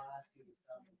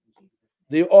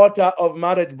the altar of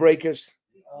marriage breakers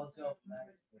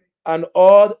and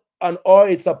all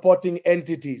its supporting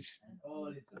entities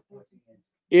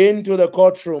into the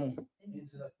courtroom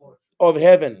of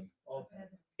heaven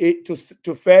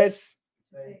to face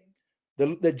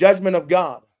the judgment of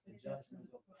God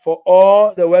for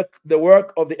all the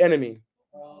work of the enemy,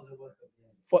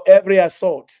 for every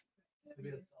assault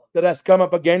that has come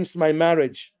up against my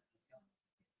marriage,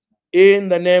 in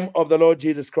the name of the Lord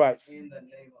Jesus Christ.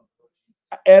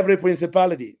 Every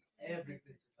principality,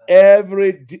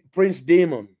 every prince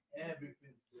demon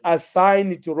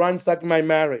assigned to ransack my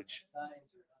marriage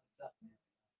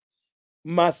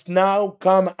must now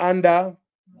come under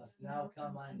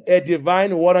a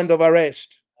divine warrant of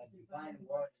arrest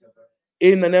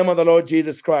in the name of the Lord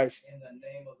Jesus Christ.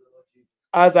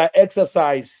 As I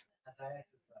exercise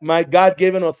my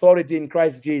God-given authority in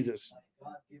Christ Jesus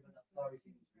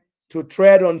to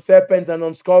tread on serpents and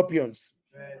on scorpions,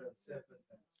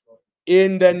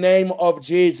 in the name of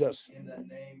Jesus,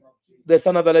 the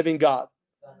Son of the living God.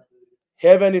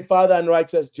 Heavenly Father and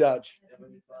righteous judge,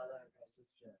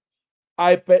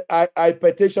 I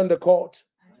petition the court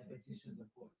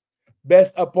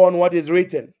based upon what is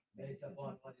written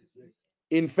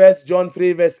in 1 John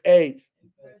 3 verse 8.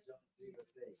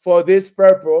 For this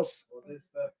purpose,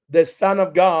 the Son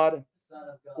of God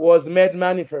was made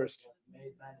manifest,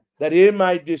 that he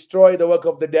might destroy the work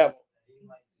of the devil.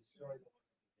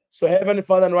 So Heavenly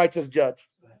Father and righteous judge,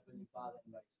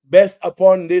 based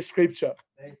upon this scripture,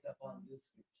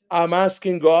 I'm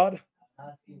asking God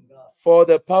for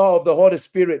the power of the Holy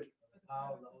Spirit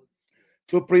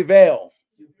to prevail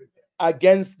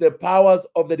against the powers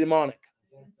of the demonic,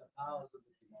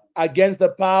 against the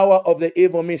power of the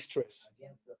evil mistress,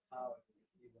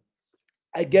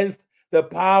 against the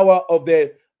power of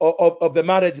the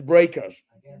marriage breakers.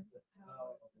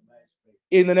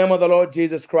 In the name of the Lord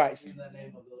Jesus Christ,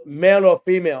 male or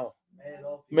female,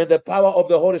 may the power of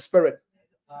the Holy Spirit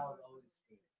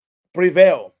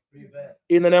prevail.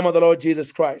 In the name of the Lord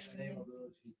Jesus Christ.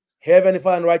 Heavenly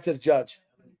Father and righteous judge,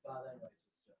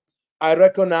 I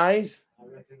recognize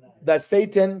that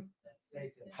Satan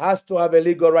has to have a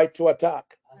legal right to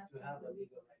attack.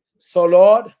 So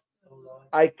Lord,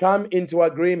 I come into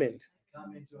agreement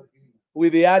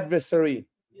with the adversary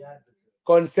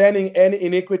concerning any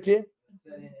iniquity,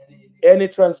 any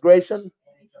transgression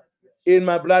in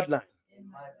my bloodline,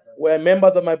 where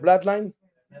members of my bloodline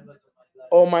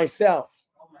or myself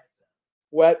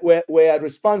were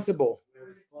responsible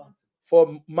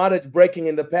for marriage breaking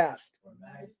in the past.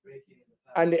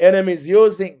 And the enemy is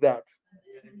using that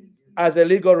as a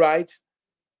legal right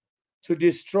to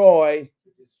destroy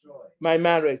my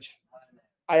marriage.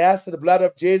 I ask that the blood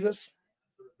of Jesus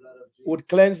would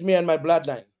cleanse me and my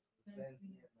bloodline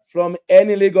from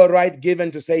any legal right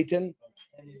given to Satan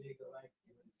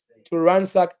to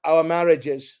ransack our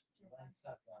marriages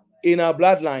in our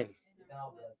bloodline.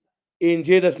 In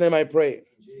Jesus' name I pray.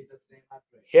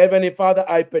 Heavenly Father,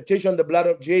 I petition the blood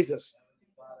of Jesus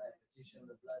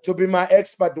to be my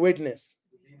expert witness,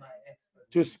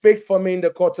 to speak for me in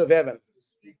the courts of heaven,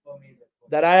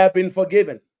 that I have been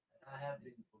forgiven.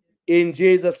 In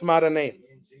Jesus' mighty name.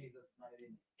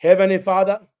 Heavenly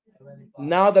Father,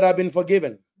 now that I've been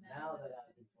forgiven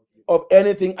of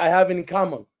anything I have in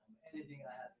common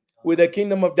with the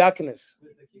kingdom of darkness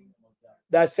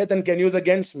that Satan can use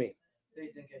against me,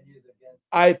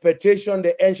 I petition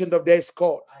the Ancient of Days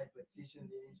court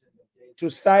to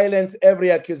silence every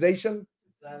accusation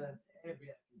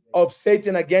of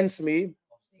Satan against me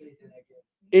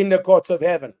in the courts of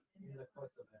heaven.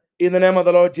 In the name of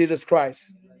the Lord Jesus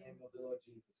Christ.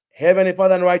 Heavenly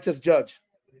Father and righteous judge,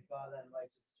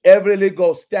 every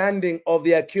legal standing of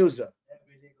the accuser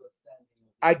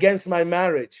against my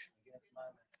marriage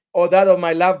or that of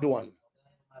my loved one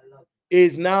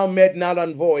is now made null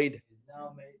and void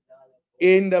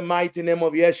in the mighty name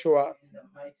of Yeshua,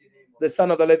 the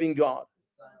Son of the living God.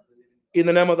 In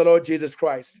the name of the Lord Jesus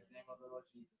Christ.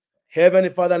 Heavenly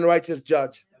Father and righteous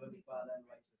judge,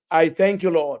 I thank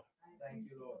you, Lord,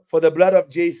 for the blood of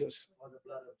Jesus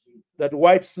that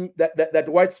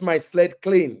wipes my slate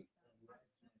clean.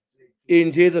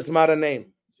 In Jesus' mighty name.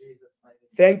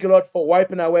 Thank you, Lord, for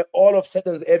wiping away all of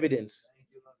Satan's evidence.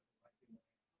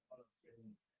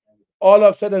 All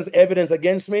of Satan's evidence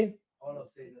against me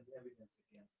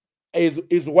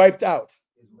is wiped out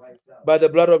by the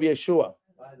blood of Yeshua.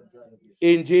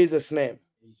 In Jesus' name.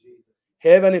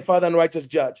 Heavenly Father and righteous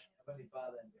judge,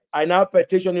 I now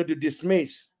petition you to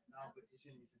dismiss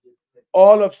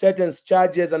all of Satan's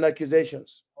charges and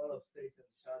accusations.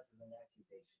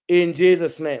 In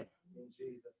Jesus' name.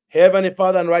 Heavenly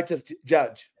Father and righteous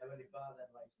judge,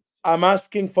 I'm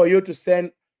asking for you to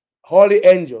send holy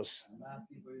angels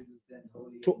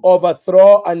to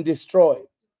overthrow and destroy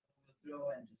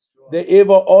the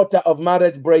evil altar of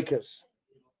marriage breakers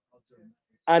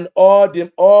and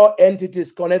all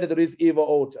entities connected to this evil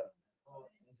altar.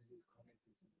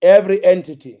 Every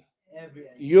entity,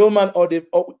 human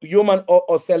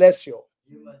or celestial,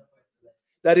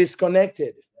 that is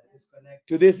connected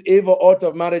to this evil altar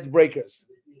of marriage breakers.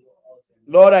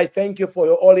 Lord, I thank you for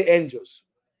your holy angels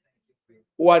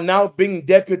who are now being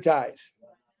deputized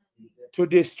to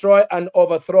destroy and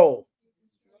overthrow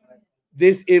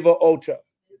this evil altar.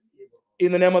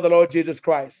 In the name of the Lord Jesus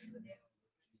Christ.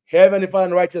 Heavenly Father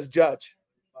and righteous judge,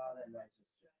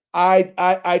 I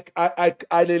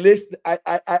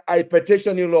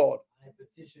petition you, Lord.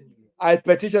 I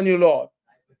petition you, Lord,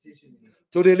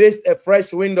 to release a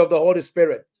fresh wind of the Holy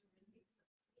Spirit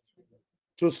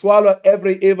to swallow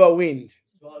every evil wind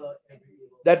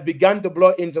that began to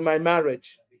blow into my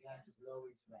marriage.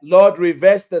 Lord,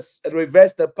 reverse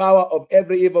the power of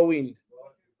every evil wind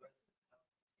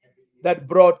that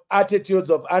brought attitudes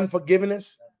of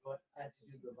unforgiveness,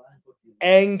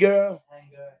 anger,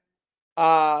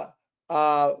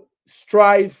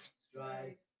 strife,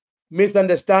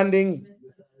 misunderstanding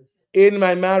in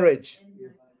my marriage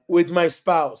with my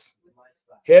spouse.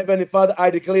 Heavenly Father, I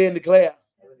declare and declare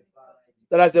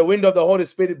that as the wind of the Holy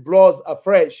Spirit blows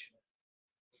afresh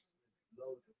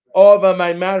over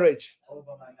my marriage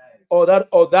or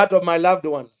that of my loved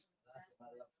ones,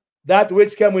 that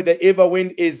which came with the evil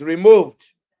wind is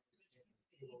removed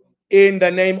in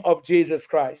the name of Jesus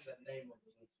Christ.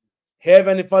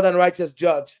 Heavenly Father and righteous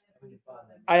Judge,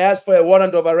 I ask for a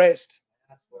warrant of arrest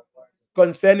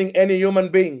concerning any human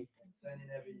being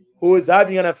who is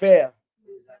having an affair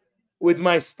with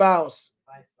my spouse,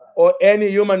 or any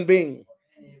human being,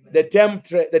 the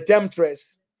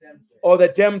temptress or the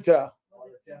tempter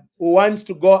who wants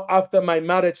to go after my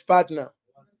marriage partner,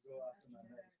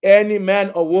 any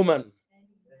man or woman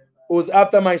who's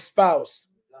after my spouse.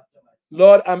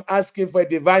 Lord, I'm asking for a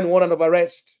divine warrant of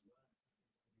arrest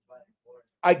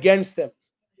against them,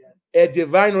 a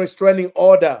divine restraining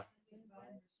order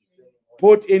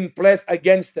put in place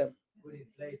against them.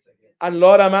 And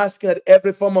Lord, I'm asking that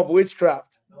every form of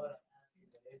witchcraft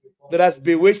that has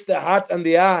bewitched the heart and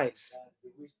the eyes,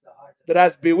 that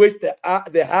has bewitched the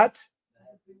heart, the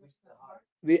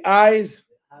eyes,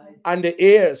 and the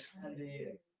ears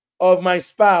of my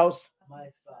spouse,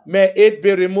 may it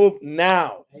be removed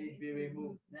now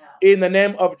in the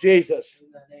name of Jesus.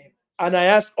 And I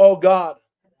ask, oh God,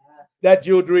 that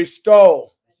you'd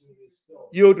restore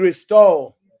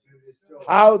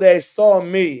how they saw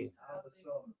me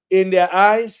in their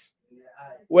eyes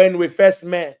when we first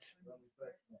met,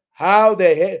 how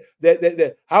they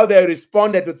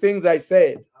responded to things I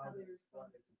said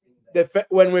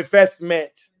when we first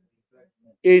met.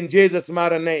 In Jesus'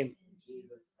 mighty name,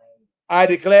 I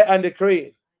declare and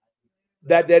decree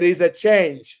that there is a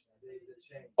change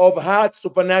of heart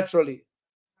supernaturally.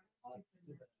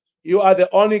 You are the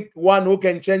only one who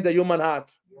can change the human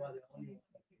heart.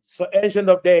 So, Ancient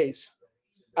of Days,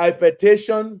 I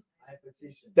petition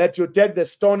that you take the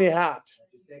stony heart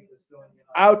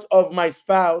out of my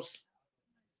spouse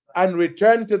and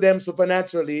return to them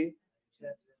supernaturally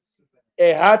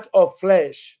a heart of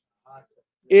flesh,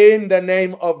 in the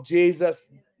name of Jesus,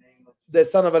 the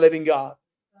Son of a living God.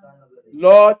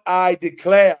 Lord, I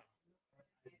declare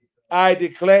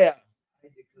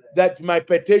that my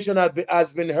petition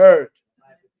has been heard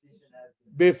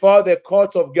before the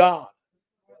court of God,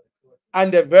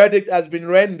 and the verdict has been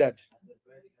rendered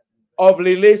of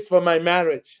release for my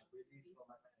marriage.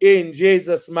 In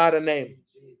Jesus' mighty name.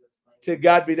 To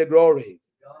God be the glory.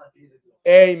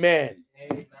 Amen.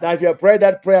 Now, if you have prayed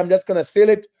that prayer, I'm just going to seal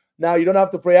it. Now, you don't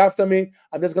have to pray after me.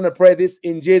 I'm just going to pray this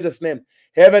in Jesus' name.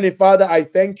 Heavenly Father, I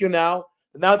thank you now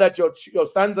that your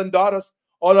sons and daughters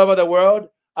all over the world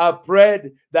have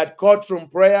prayed that courtroom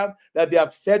prayer, that they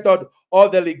have settled all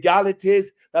the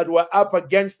legalities that were up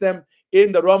against them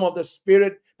in the realm of the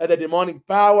spirit, that the demonic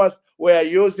powers were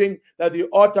using, that the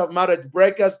altar of marriage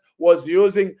breakers was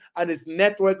using, and its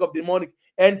network of demonic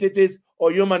entities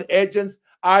or human agents.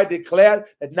 I declare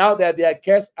that now that their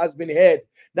case has been heard,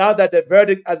 now that the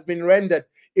verdict has been rendered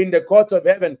in the courts of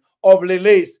heaven of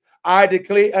release, I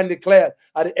declare and declare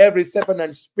that every serpent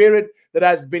and spirit that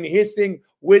has been hissing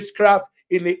witchcraft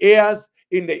in the ears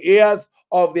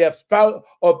of their spouse,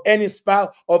 of any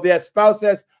spouse, of their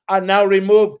spouses, are now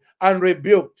removed and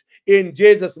rebuked in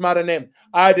Jesus' mighty name.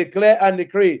 I declare and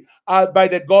decree by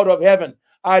the God of heaven,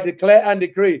 I declare and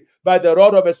decree by the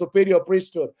rod of a superior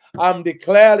priesthood, I'm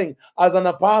declaring as an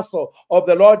apostle of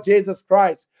the Lord Jesus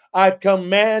Christ, I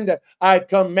command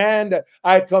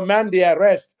the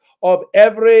arrest of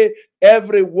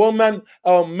every woman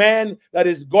or man that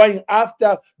is going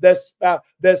after the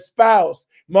spouse.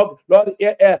 Lord,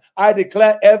 I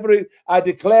declare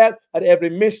that every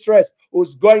mistress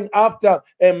who's going after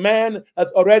a man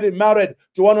that's already married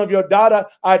to one of your daughter,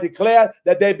 I declare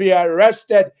that they be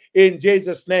arrested in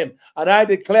Jesus' name. And I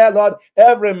declare, Lord,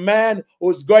 every man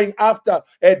who's going after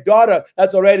a daughter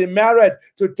that's already married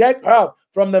to take her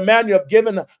from the man you have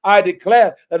given, I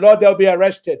declare that, Lord, they'll be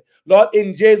arrested. Lord,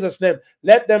 in Jesus' name,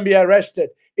 let them be arrested.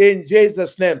 In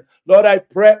Jesus' name. Lord, I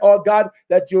pray, oh God,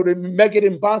 that you make it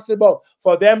impossible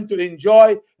for them to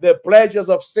enjoy the pleasures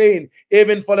of sin,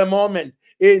 even for the moment.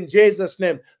 In Jesus'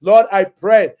 name. Lord, I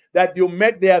pray that you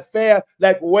make the affair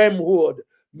like wormwood.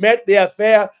 Make the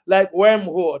affair like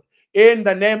wormwood. in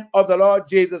the name of the Lord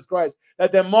Jesus Christ.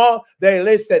 That the more they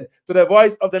listen to the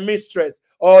voice of the mistress,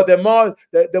 or the more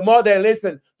they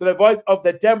listen to the voice of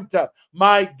the tempter,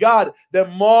 my God, the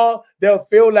more they'll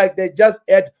feel like they just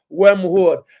ate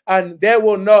wormwood, and they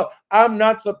will know, I'm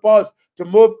not supposed to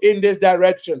move in this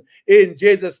direction. In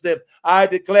Jesus' name, I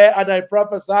declare and I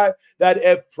prophesy that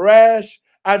a fresh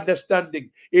understanding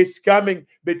is coming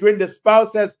between the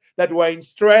spouses that were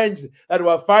estranged, that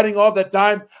were fighting all the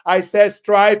time. I say,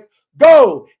 strife,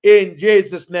 go in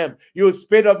Jesus' name. You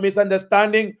spirit of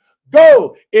misunderstanding,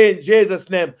 go in Jesus'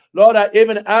 name. Lord, I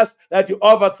even ask that you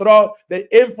overthrow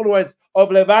the influence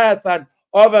of Leviathan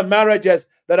over marriages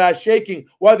that are shaking,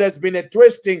 where there's been a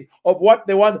twisting of what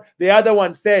the other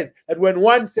one says. That when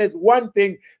one says one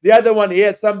thing, the other one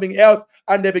hears something else,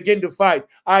 and they begin to fight.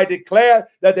 I declare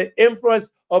that the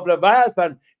influence of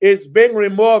Leviathan is being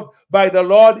removed by the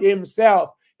Lord himself.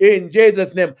 In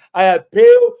Jesus' name, I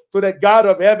appeal to the God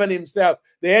of heaven himself,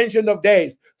 the Ancient of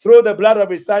Days, through the blood of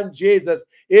his son Jesus,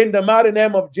 in the mighty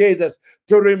name of Jesus,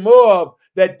 to remove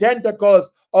the tentacles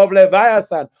of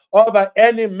Leviathan over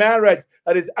any marriage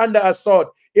that is under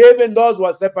assault. Even those who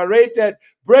are separated,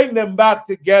 bring them back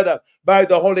together by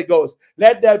the Holy Ghost.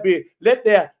 Let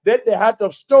the heart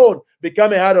of stone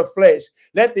become a heart of flesh.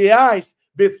 Let the eyes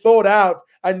be thawed out,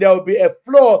 and there will be a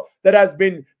flow that has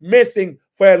been missing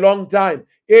for a long time.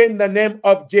 In the name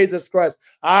of Jesus Christ,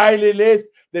 I release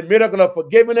the miracle of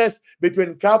forgiveness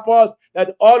between couples,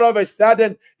 that all of a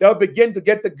sudden they'll begin to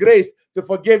get the grace to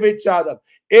forgive each other.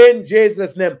 In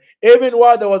Jesus' name, even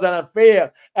while there was an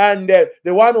affair, and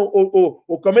the one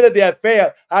who committed the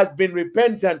affair has been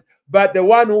repentant, but the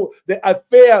one who the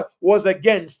affair was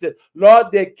against, Lord,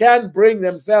 they can bring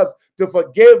themselves to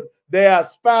forgive their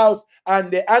spouse, and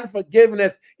the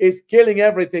unforgiveness is killing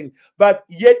everything. But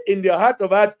yet in their heart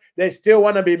of hearts, they still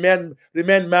want to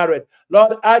remain married.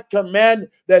 Lord, I command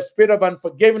the spirit of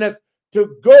unforgiveness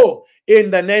to go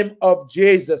in the name of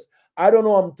Jesus. I don't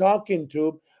know who I'm talking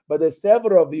to, but there's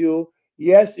several of you,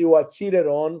 yes, you are cheated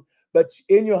on, but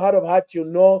in your heart of heart, you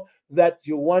know that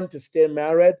you want to stay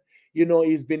married. You know,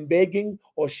 he's been begging,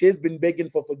 or she's been begging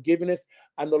for forgiveness,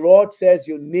 and the Lord says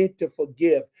you need to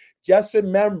forgive. Just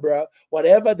remember,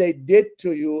 whatever they did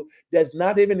to you does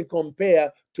not even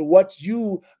compare to what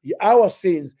our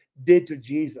sins did to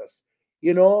Jesus.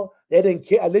 You know, they didn't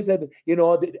care. At least, you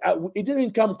know, it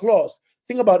didn't come close.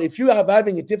 Think about, if you are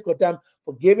having a difficult time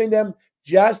forgiving them,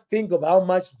 just think of how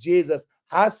much Jesus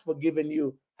has forgiven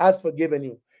you.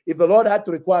 If the Lord had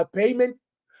to require payment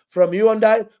from you and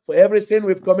I for every sin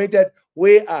we've committed,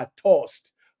 we are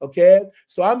tossed. Okay,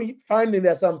 so I'm finding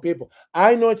there are some people.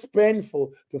 I know it's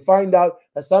painful to find out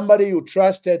that somebody you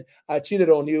trusted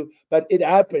cheated on you, but it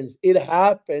happens. It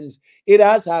happens. It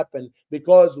has happened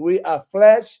because we are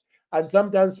flesh, and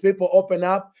sometimes people open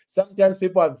up. Sometimes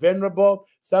people are vulnerable.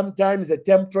 Sometimes the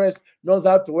temptress knows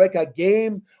how to work a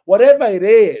game. Whatever it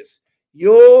is,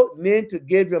 you need to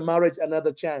give your marriage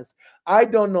another chance. I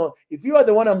don't know. If you are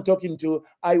the one I'm talking to,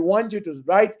 I want you to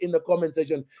write in the comment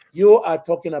section, you are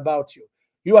talking about you.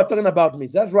 You are talking about me.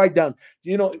 Just write down.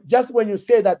 You know, just when you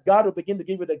say that, God will begin to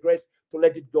give you the grace to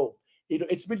let it go.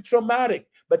 It's been traumatic,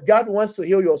 but God wants to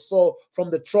heal your soul from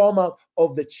the trauma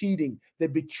of the cheating, the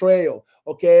betrayal.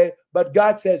 Okay, but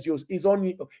God says he's on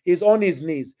his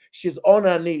knees. She's on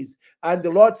her knees, and the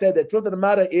Lord said the truth of the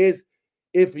matter is,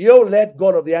 if you let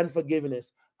go of the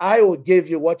unforgiveness, I will give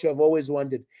you what you have always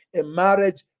wanted: a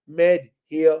marriage made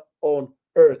here on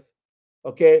earth.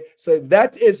 Okay, so if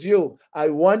that is you, I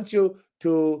want you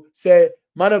to say,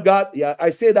 man of God, yeah, I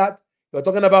say that. You're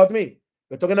talking about me.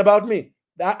 You're talking about me.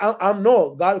 I'm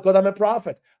no God, because I'm a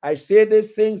prophet. I say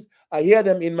these things, I hear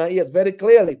them in my ears very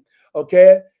clearly.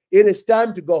 Okay, it is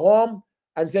time to go home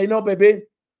and say, no, baby,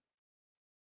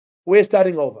 we're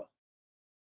starting over.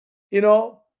 You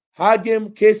know, hug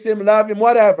him, kiss him, love him,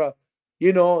 whatever.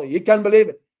 You know, he can't believe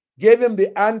it. Give him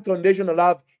the unconditional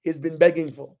love he's been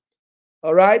begging for.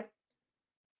 All right?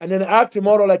 And then act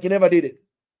tomorrow like you never did it.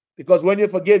 Because when you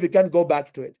forgive, you can't go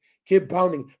back to it. Keep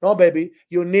pounding. No, baby,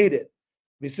 you need it.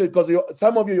 Because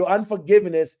some of you, your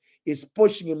unforgiveness is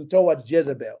pushing him towards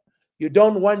Jezebel. You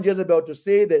don't want Jezebel to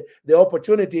see the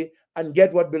opportunity and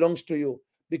get what belongs to you.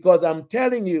 Because I'm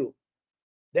telling you,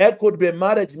 there could be a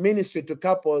marriage ministry to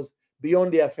couples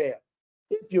beyond the affair.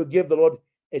 If you give the Lord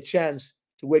a chance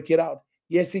to work it out.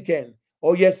 Yes, he can.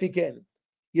 Oh, yes, he can.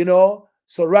 You know,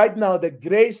 so right now, the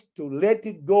grace to let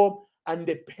it go and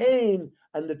the pain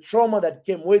and the trauma that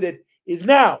came with it is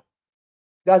now.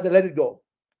 Guys, let it go.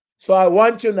 So I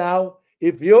want you now,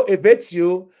 if it's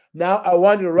you, now I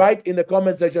want you to write in the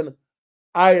comment section,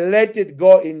 I let it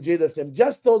go in Jesus' name.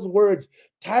 Just those words,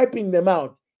 typing them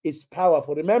out is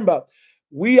powerful. Remember,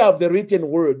 We have the written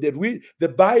word. The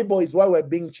Bible is why we're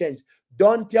being changed.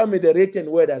 Don't tell me the written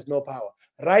word has no power.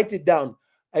 Write it down.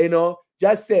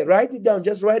 Just say, write it down.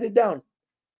 Just write it down.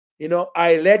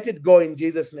 I let it go in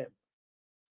Jesus' name.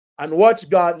 And watch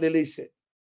God release it.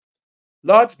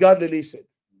 Watch God release it.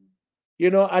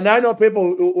 And I know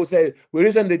people who say, we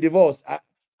recently divorced.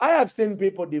 I have seen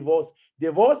people divorce.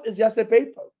 Divorce is just a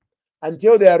paper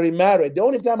until they are remarried. The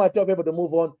only time I tell people to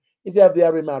move on is if they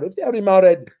are remarried. If they are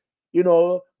remarried,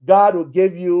 God will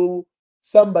give you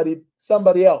somebody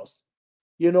else,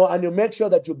 and you make sure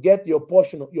that you get your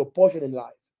portion in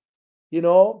life.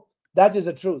 That is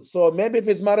the truth. So maybe if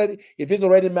he's married, if he's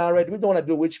already married, we don't want to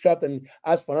do witchcraft and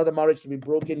ask for another marriage to be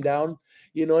broken down.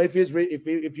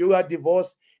 If you are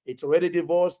divorced, it's already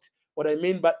divorced. What I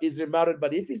mean, but he's remarried.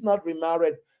 But if he's not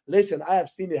remarried, listen, I have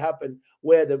seen it happen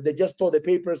where they just tore the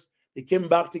papers, they came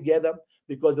back together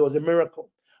because there was a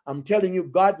miracle. I'm telling you,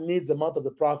 God needs the mouth of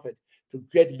the prophet to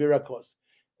create miracles.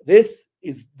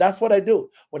 That's what I do.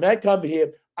 When I come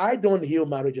here, I don't heal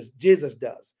marriages. Jesus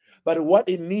does. But what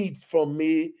it needs from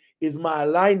me is my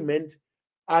alignment,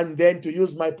 and then to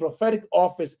use my prophetic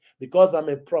office, because I'm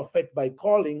a prophet by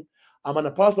calling. I'm an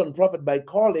apostle and prophet by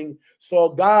calling. So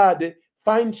God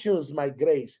fine-tunes my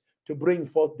grace to bring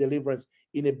forth deliverance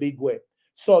in a big way.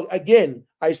 So again,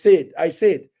 I said,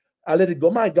 I let it go.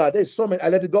 My God, there's so many. I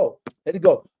let it go. Let it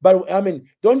go. But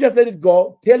don't just let it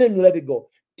go. Tell him you let it go.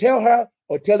 Tell her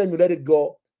or tell him you let it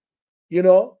go.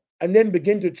 And then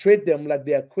begin to treat them like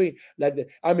they are queen.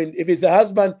 If it's a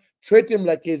husband, treat him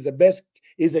like he's the best,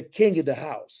 he's a king in the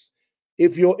house.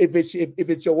 If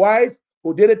it's your wife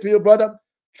who did it to your brother,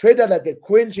 treat her like a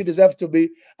queen she deserves to be.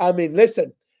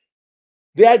 Listen,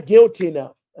 they are guilty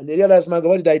now. And they realize, my God,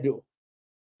 what did I do?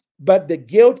 But the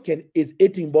guilt is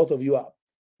eating both of you up.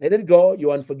 Let it go.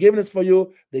 Your unforgiveness for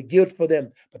you, the guilt for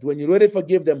them. But when you really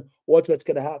forgive them, watch what's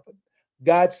going to happen.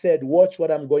 God said, watch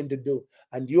what I'm going to do.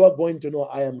 And you are going to know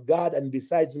I am God, and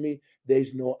besides me, there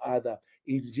is no other.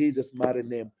 In Jesus' mighty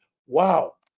name.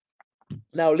 Wow.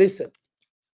 Now listen.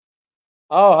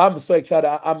 Oh, I'm so excited.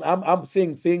 I'm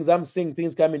seeing things. I'm seeing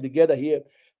things coming together here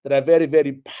that are very,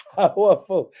 very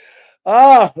powerful.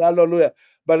 Hallelujah.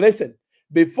 But listen,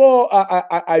 before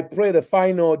I pray the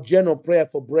final general prayer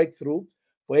for breakthrough,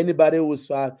 for anybody who's,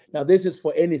 now this is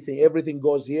for anything, everything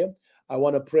goes here. I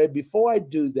want to pray. Before I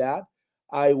do that,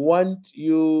 I want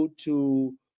you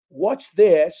to watch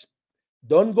this.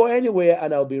 Don't go anywhere,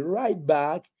 and I'll be right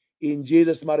back in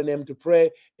Jesus' mighty name to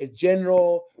pray a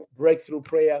general breakthrough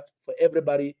prayer for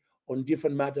everybody on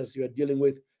different matters you are dealing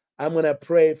with. I'm going to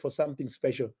pray for something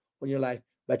special on your life.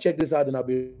 But check this out, and I'll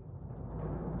be...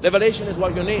 Revelation is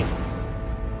what you need.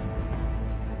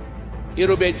 It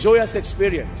will be a joyous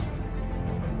experience.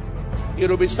 It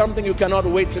will be something you cannot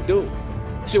wait to do.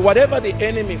 See, whatever the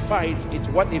enemy fights, it's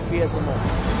what he fears the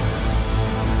most.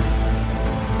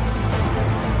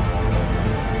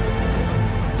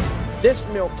 This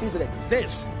Melchizedek,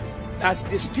 this, as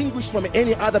distinguished from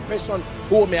any other person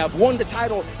who may have won the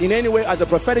title in any way as a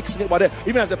prophetic, whatever,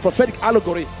 even as a prophetic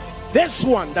allegory, this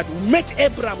one that met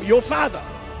Abraham, your father,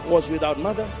 was without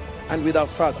mother and without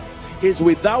father. He's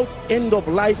without end of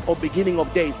life or beginning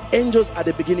of days. Angels are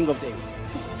the beginning of days.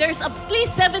 There's at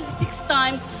least 76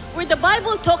 times where the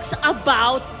Bible talks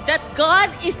about that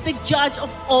God is the judge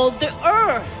of all the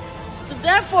earth. So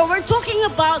therefore, we're talking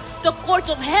about the courts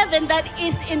of heaven that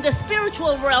is in the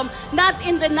spiritual realm, not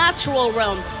in the natural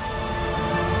realm.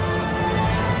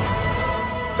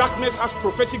 Darkness has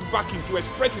prophetic backing to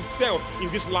express itself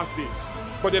in these last days.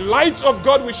 But the light of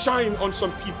God will shine on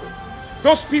some people.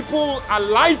 Those people are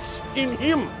lights in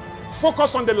Him.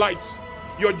 Focus on the light.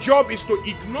 Your job is to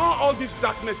ignore all this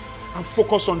darkness and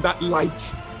focus on that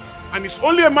light. And it's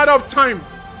only a matter of time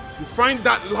you find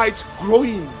that light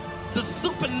growing. The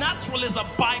supernatural is a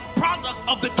byproduct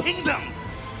of the kingdom.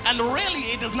 And really,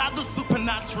 it is not the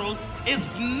supernatural. It's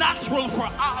natural for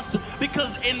us,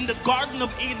 because in the Garden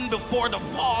of Eden before the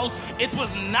fall, it was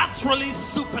naturally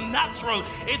supernatural.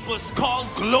 It was called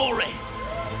glory.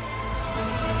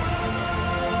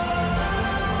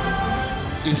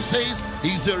 It says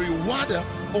he's a rewarder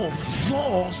of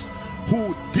those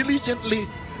who diligently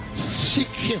seek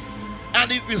him.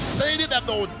 And if you say it at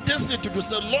the audacity to do,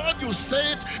 say, Lord, you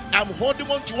said, I'm holding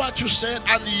on to what you said,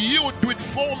 and you do it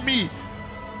for me.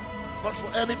 Not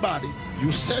for anybody.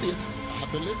 You said it, I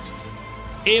believe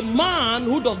it. A man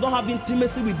who does not have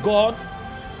intimacy with God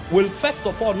will first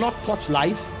of all not touch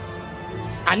life.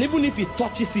 And even if he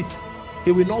touches it,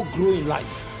 he will not grow in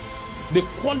life. The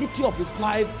quality of his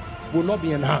life will not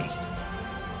be enhanced.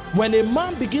 When a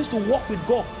man begins to walk with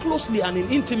God closely and in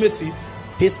intimacy,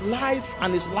 his life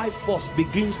and his life force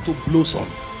begins to blossom.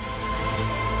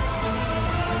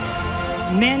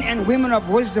 men and women of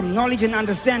wisdom, knowledge, and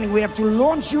understanding. We have to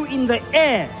launch you in the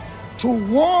air to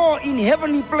war in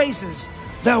heavenly places.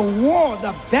 The war,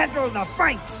 the battle, the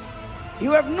fight.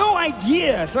 You have no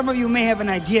idea, some of you may have an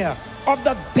idea, of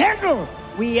the battle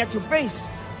we have to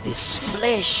face. This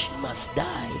flesh must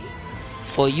die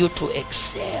for you to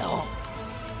excel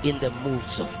in the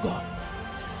moves of God.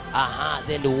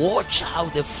 Then watch how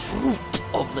the fruit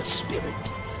of the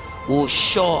Spirit will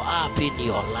show up in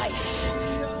your life.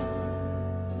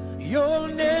 Your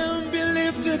name be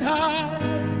lifted high.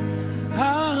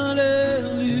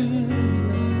 Hallelujah.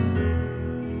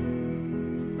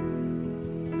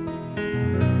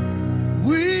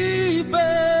 We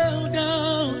bow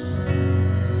down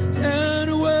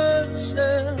and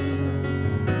worship.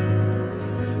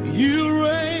 You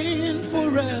reign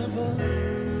forever,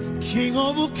 King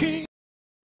of all kings.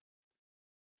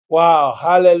 Wow,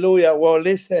 hallelujah. Well,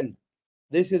 listen,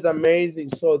 this is amazing.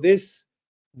 So this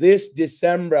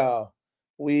December,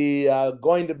 we are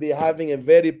going to be having a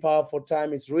very powerful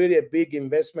time. It's really a big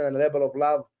investment and level of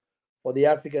love for the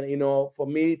African, for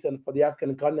me and for the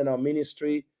African continent, our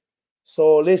ministry.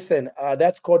 So listen,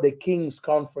 that's called the King's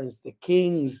Conference. The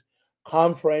King's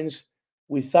Conference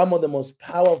with some of the most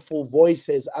powerful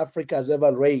voices Africa has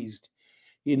ever raised.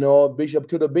 Bishop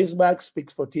Tudor Bismarck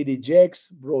speaks for T.D.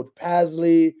 Jakes, Brode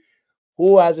Pasley,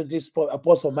 who hasn't this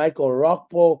Apostle Michael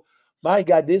Rockpo. My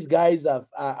God, these guys are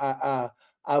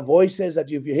voices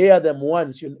that if you hear them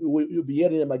once, you'll be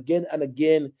hearing them again and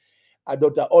again.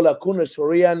 Dr. Olakuna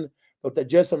Sorian, Dr.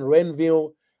 Jason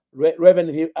Renville,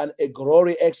 and a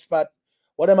glory expert.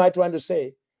 What am I trying to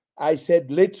say? I said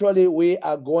literally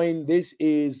this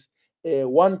is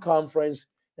one conference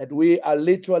that we are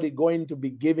literally going to be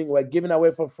giving. We're giving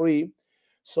away for free.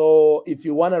 So if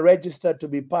you want to register to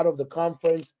be part of the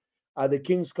conference, the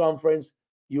King's Conference,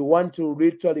 you want to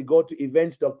literally go to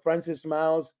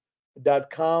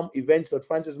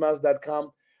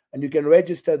events.francismiles.com, and you can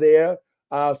register there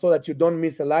so that you don't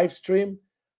miss the live stream.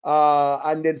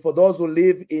 And then for those who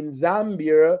live in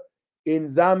Zambia,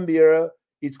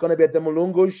 it's going to be at the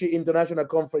Mulungushi International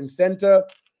Conference Center.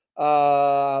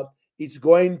 It's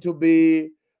going to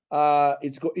be December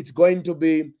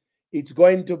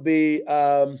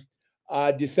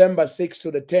 6th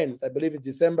to the 10th. I believe it's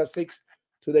December 6th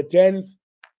to the 10th.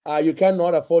 You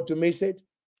cannot afford to miss it.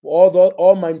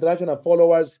 All my international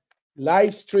followers,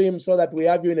 live stream so that we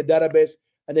have you in a database,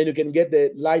 and then you can get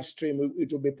the live stream.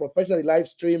 It will be professionally live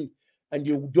streamed, and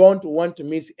you don't want to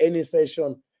miss any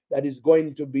session that is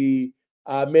going to be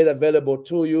made available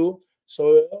to you.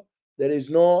 So this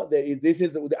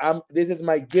is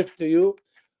my gift to you.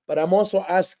 But I'm also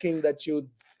asking that you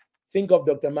think of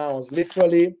Dr. Myles.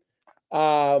 Literally,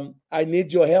 I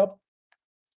need your help.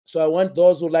 So I want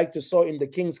those who like to sow in the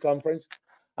King's Conference.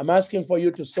 I'm asking for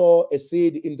you to sow a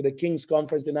seed into the King's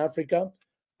Conference in Africa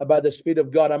about the Spirit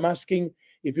of God. I'm asking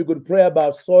if you could pray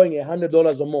about sowing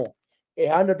 $100 or more,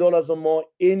 $100 or more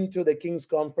into the King's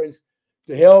Conference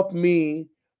to help me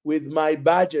with my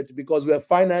budget, because we're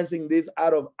financing this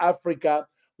out of Africa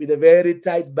with a very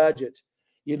tight budget,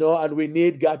 and we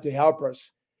need God to help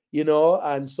us,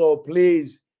 and so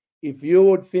please, if you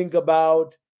would think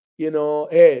about,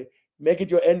 hey, make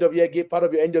it your end of year, part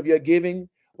of your end of year giving,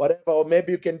 whatever, or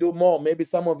maybe you can do more. Maybe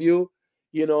some of you,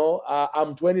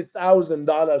 I'm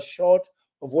 $20,000 short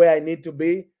of where I need to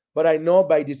be, but I know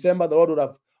by December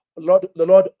the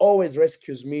Lord always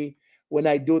rescues me when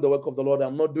I do the work of the Lord.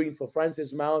 I'm not doing it for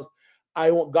Francis Myles.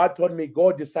 God told me,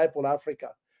 go disciple Africa.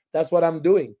 That's what I'm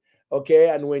doing. Okay.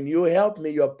 And when you help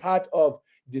me, you're part of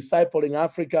discipling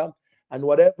Africa, and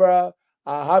whatever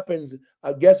happens,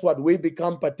 guess what? We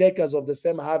become partakers of the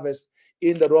same harvest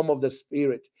in the realm of the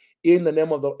Spirit, in the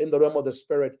realm of the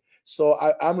Spirit. So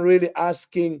I'm really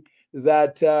asking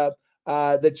that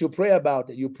that you pray about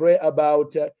it. You pray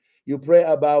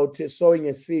about sowing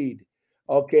a seed.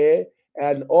 Okay.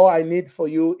 And all I need for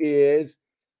you is,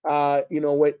 when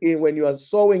you are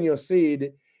sowing your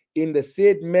seed, in the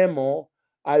seed memo,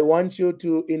 I want you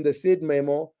to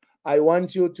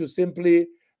simply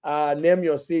name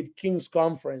your seed King's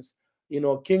Conference.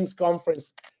 King's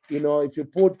Conference. If you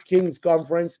put King's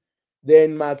Conference,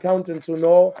 then my accountants will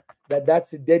know that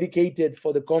that's dedicated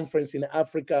for the conference in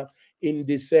Africa in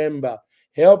December.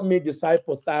 Help me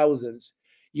disciple thousands.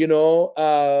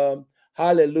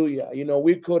 Hallelujah.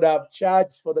 We could have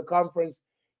charged for the conference,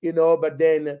 but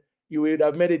then you would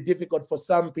have made it difficult for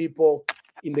some people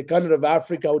in the country of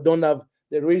Africa who don't have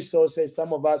the resources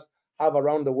some of us have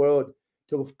around the world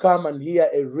to come and hear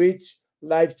a rich,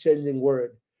 life-changing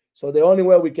word. So the only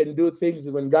way we can do things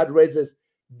is when God raises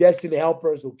destiny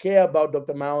helpers who care about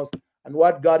Dr. Myles and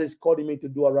what God is calling me to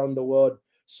do around the world.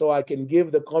 so I can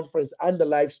give the conference and the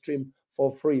live stream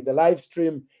for free. The live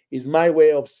stream is my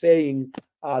way of saying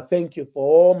thank you for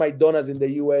all my donors in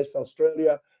the US,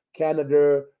 Australia,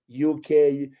 Canada,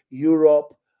 UK,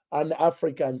 Europe, and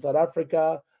Africa. In South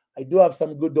Africa, I do have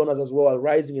some good donors as well,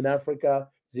 rising in Africa,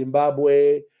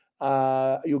 Zimbabwe,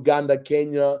 Uganda,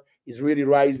 Kenya is really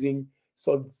rising.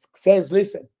 So, saints,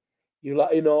 listen, you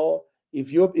know,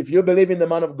 if you believe in the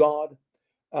man of God,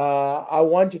 I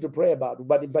want you to pray about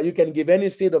it. But you can give any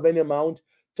seed of any amount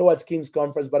towards King's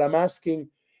Conference. But I'm asking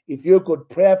if you could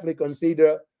prayerfully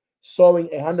consider sowing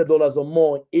 $100 or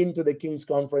more into the King's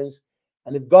Conference.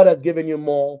 And if God has given you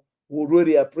more, we'll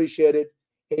really appreciate it.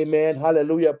 Amen.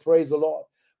 Hallelujah. Praise the Lord.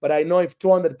 But I know if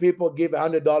 200 people give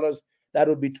 $100, that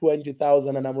would be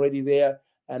 20,000, and I'm already there,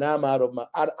 and I'm out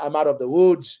of the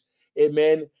woods.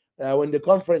 Amen. When the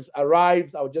conference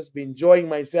arrives, I'll just be enjoying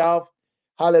myself.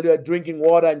 Hallelujah, drinking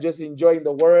water and just enjoying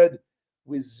the word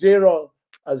with zero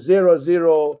concerns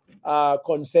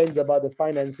about the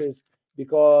finances,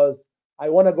 because I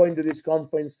want to go into this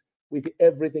conference with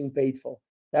everything paid for.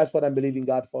 That's what I'm believing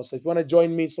God for. So if you want to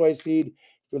join me, sow a seed,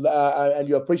 and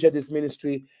you appreciate this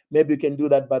ministry, maybe you can do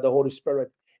that by the Holy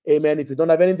Spirit. Amen. If you don't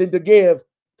have anything to give,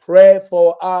 pray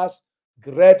for us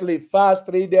greatly. Fast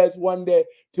 3 days, 1 day,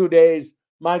 2 days.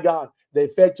 My God, the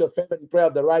effectual fervent prayer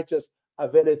of the righteous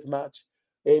availeth much.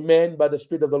 Amen. By the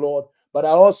Spirit of the Lord. But I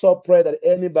also pray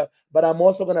that but I'm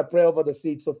also going to pray over the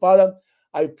seed. So, Father,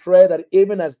 I pray that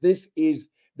even as this is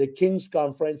the King's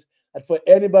Conference, that for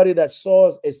anybody that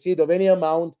sows a seed of any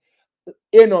amount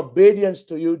in obedience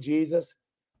to you, Jesus,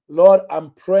 Lord,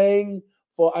 I'm praying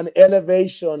for an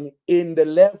elevation in the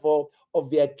level of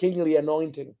their kingly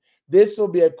anointing. This will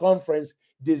be a conference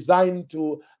designed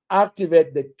to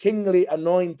activate the kingly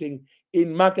anointing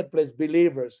in marketplace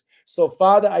believers. So,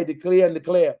 Father, I declare and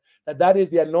declare that that is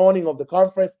the anointing of the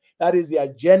conference. That is the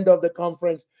agenda of the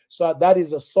conference. So that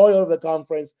is the soil of the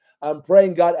conference. I'm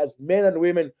praying, God, as men and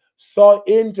women sow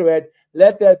into it,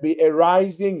 let there be a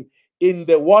rising in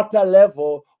the water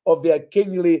level of their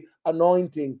kingly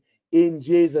anointing in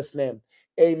Jesus' name.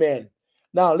 Amen.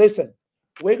 Now, listen,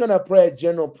 we're going to pray a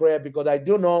general prayer, because I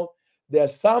do know there are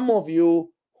some of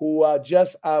you who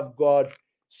just have got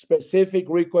specific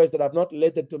requests that have not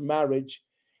related to marriage.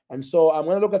 And so I'm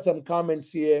going to look at some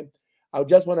comments here. I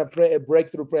just want to pray a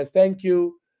breakthrough prayer. Thank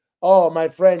you. Oh, my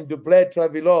friend, Dublet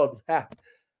Travilord.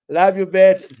 Love you,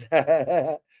 Bet.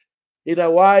 In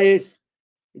Hawaii,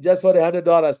 just for the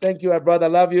 $100. Thank you, my brother.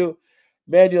 Love you.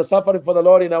 Man, you're suffering for the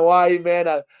Lord in Hawaii,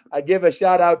 man. I give a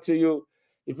shout out to you.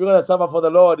 If you're going to suffer for the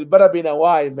Lord, you better be in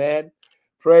Hawaii, man.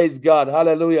 Praise God.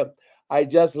 Hallelujah. I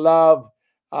just love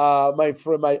my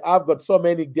friend. I've got so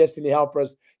many destiny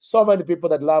helpers, so many people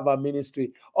that love our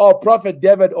ministry. Oh, Prophet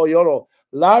David Oyoro.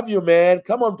 Love you, man.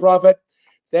 Come on, Prophet.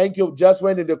 Thank you. Just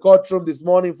went in the courtroom this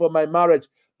morning for my marriage.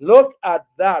 Look at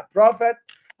that, Prophet.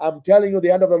 I'm telling you, the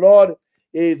hand of the Lord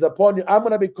is upon you. I'm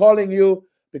going to be calling you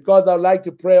because I'd like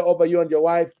to pray over you and your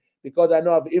wife, because I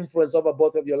know I have influence over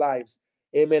both of your lives.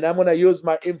 Amen. I'm going to use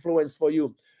my influence for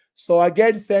you. So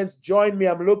again, saints, join me.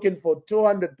 I'm looking for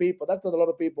 200 people. That's not a lot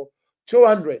of people.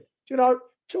 200.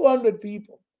 200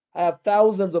 people. I have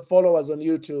thousands of followers on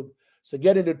YouTube. So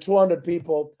get into 200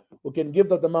 people who can give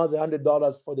Dr. Myles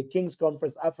 $100 for the King's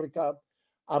Conference Africa.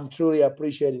 I'm truly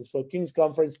appreciating. So King's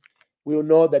Conference, we will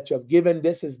know that you have given.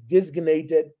 This is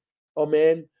designated. Oh,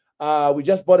 man. We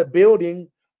just bought a building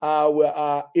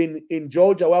in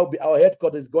Georgia, where our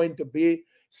headquarters is going to be.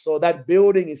 So that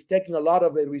building is taking a lot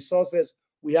of the resources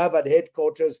we have at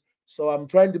headquarters. So I'm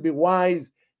trying to be wise,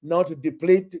 not to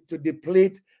deplete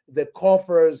the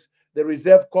coffers, the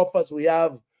reserve coffers we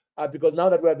have, because now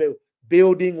that we have a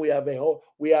building, we have a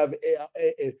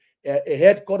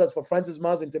headquarters for Francis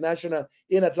Myles International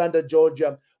in Atlanta,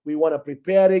 Georgia. We want to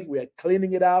prepare it. We are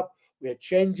cleaning it up. We are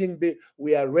changing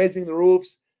we are raising the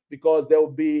roofs, because there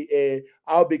will be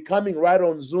I'll be coming right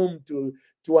on Zoom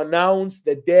to announce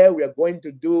the day we are going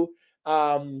to do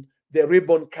the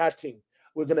ribbon cutting.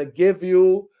 We're going to give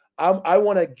you, I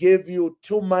want to give you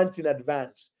 2 months in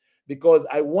advance, because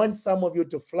I want some of you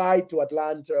to fly to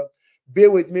Atlanta, be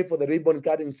with me for the ribbon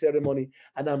cutting ceremony.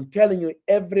 And I'm telling you,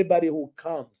 everybody who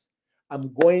comes,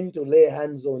 I'm going to lay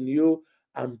hands on you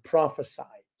and prophesy.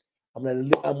 I'm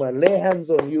going to lay hands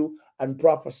on you and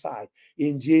prophesy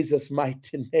in Jesus'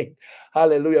 mighty name.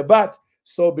 Hallelujah. But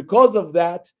so because of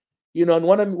that, and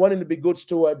wanting to be good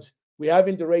stewards, we're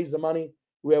having to raise the money.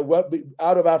 We are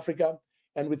out of Africa,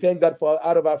 and we thank God for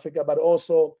out of Africa, but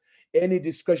also any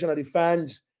discretionary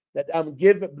funds that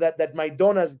that my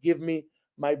donors give me.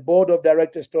 My board of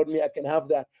directors told me I can have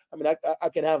that. I mean, I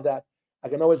can have that. I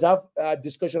can always have a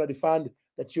discretionary fund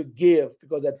that you give,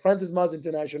 because at Francis Myles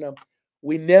International,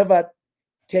 We never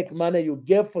take money you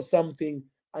give for something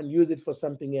and use it for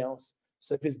something else.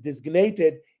 So if it's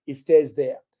designated, it stays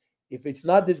there. If it's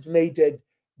not designated,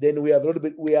 then we have a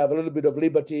little bit of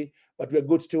liberty, but we're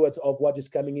good stewards of what is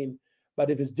coming in. But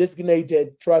if it's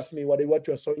designated, trust me, what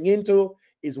you're sowing into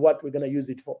is what we're going to use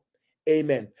it for.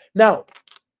 Amen. Now,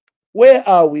 where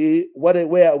are we?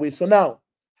 Where are we? So now,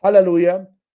 hallelujah.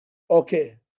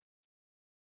 Okay.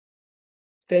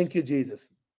 Thank you, Jesus.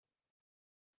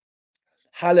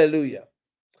 Hallelujah.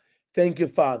 Thank you,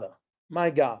 Father. My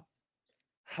God.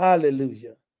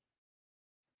 Hallelujah.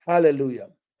 Hallelujah.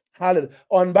 Hallelujah.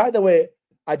 Oh, and by the way,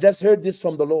 I just heard this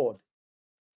from the Lord.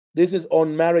 This is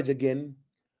on marriage again.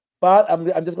 But I'm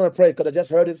just going to pray because I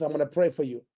just heard it, so I'm going to pray for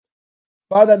you.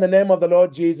 Father, in the name of the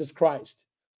Lord Jesus Christ,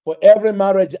 for every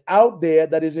marriage out there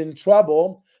that is in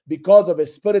trouble because of a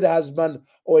spirit husband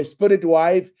or a spirit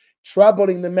wife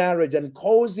troubling the marriage and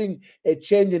causing a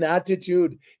change in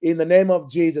attitude in the name of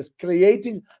Jesus,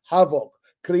 creating havoc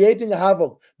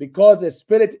because a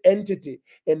spirit entity,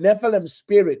 a Nephilim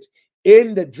spirit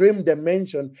in the dream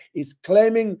dimension is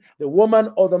claiming the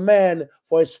woman or the man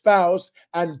for a spouse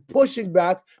and pushing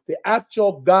back the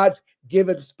actual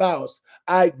God-given spouse.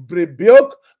 I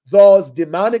rebuke those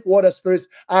demonic water spirits.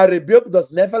 I rebuke those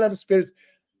Nephilim spirits.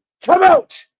 Come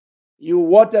out, you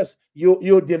waters,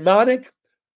 you demonic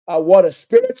water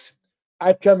spirits.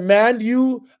 I command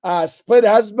you, spirit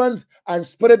husbands and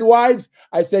spirit wives.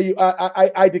 I say,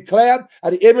 I declare,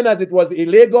 and even as it was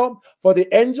illegal for the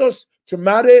angels to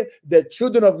marry the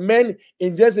children of men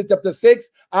in Genesis chapter 6,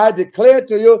 I declare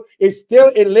to you, it's still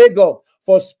illegal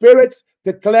for spirits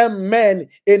to claim men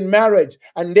in marriage.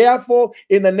 And therefore,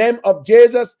 in the name of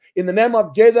Jesus,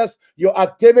 your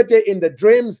activity in the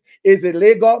dreams is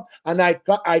illegal. And I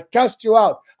cast you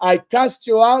out. I cast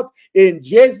you out in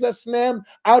Jesus' name,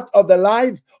 out of the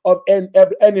lives of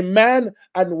any man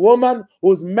and woman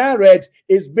whose marriage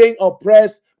is being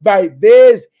oppressed by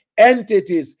these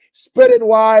entities, spirit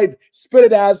wife,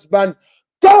 spirit husband.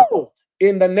 Go!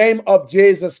 In the name of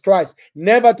Jesus Christ,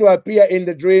 never to appear in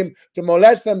the dream to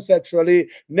molest them sexually,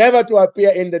 never to appear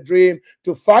in the dream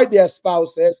to fight their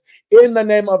spouses, in the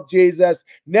name of Jesus,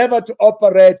 never to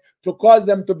operate to cause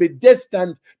them to be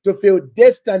distant, to feel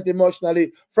distant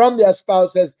emotionally from their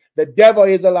spouses. The devil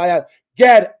is a liar.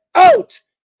 Get out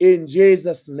in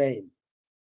Jesus' name.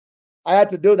 I had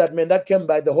to do that, man. That came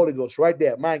by the Holy Ghost right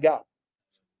there. My God.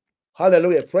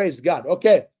 Hallelujah. Praise God.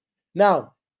 Okay.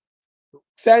 Now,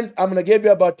 Saints, I'm going to give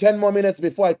you about 10 more minutes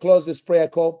before I close this prayer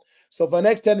call. So for the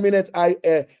next 10 minutes,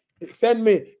 send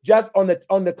me just on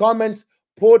the comments,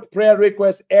 put prayer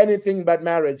requests, anything but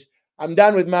marriage. I'm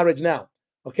done with marriage now.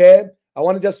 Okay? I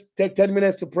want to just take 10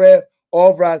 minutes to pray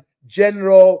over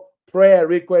general prayer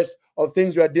requests of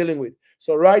things you are dealing with.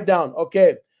 So write down,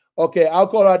 okay, break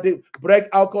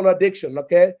alcohol addiction,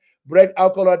 okay? Break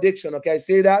alcohol addiction, okay?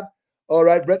 See that? All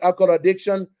right, break alcohol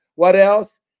addiction. What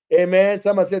else? Amen.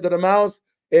 Someone said to the mouse,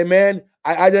 amen.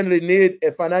 I urgently need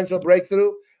a financial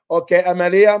breakthrough. Okay,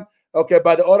 Amalia. Okay,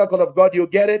 by the oracle of God, you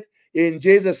get it in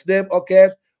Jesus' name. Okay,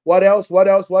 what else? What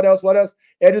else? What else? What else?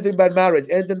 Anything but marriage.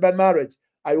 Anything but marriage.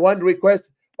 I want to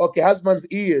request, okay, husband's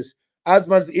ears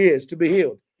to be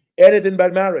healed. Anything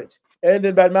but marriage.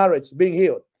 Anything but marriage being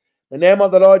healed. In the name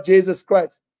of the Lord Jesus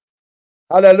Christ.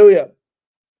 Hallelujah.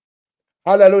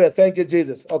 Hallelujah. Thank you,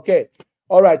 Jesus. Okay.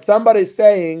 All right. Somebody's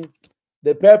saying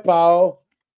the PayPal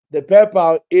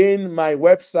in my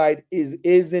website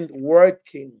isn't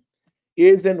working.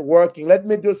 Let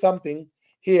me do something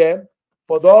here.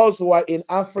 For those who are in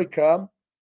Africa,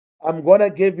 I'm gonna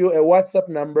give you a WhatsApp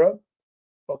number.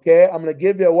 Okay, I'm gonna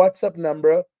give you a WhatsApp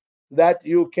number that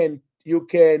you can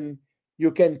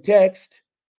text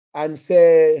and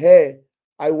say, hey,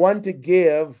 I want to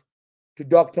give to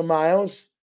Dr. Myles,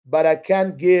 but I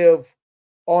can't give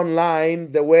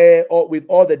online the way or with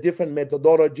all the different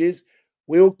methodologies.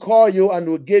 We'll call you and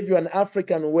we'll give you an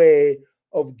African way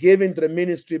of giving to the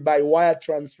ministry by wire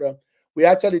transfer. We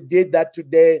actually did that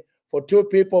today for 2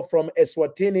 people from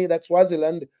Eswatini, that's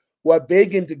Swaziland, who are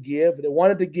begging to give. They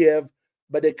wanted to give,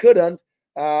 but they couldn't.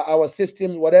 Our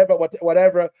system,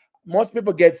 whatever. Most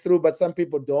people get through, but some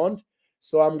people don't.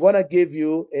 So I'm going to give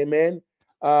you, amen.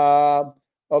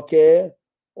 Okay.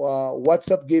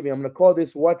 WhatsApp giving. I'm going to call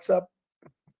this WhatsApp.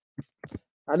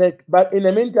 But in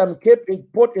the meantime,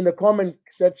 put in the comment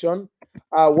section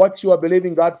what you are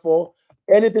believing God for.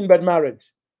 Anything but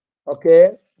marriage.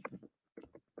 Okay.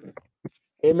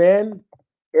 Amen.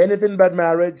 Anything but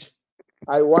marriage.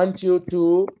 I want you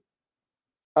to,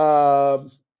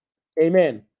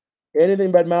 amen.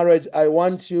 Anything but marriage. I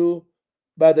want you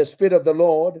by the Spirit of the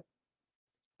Lord.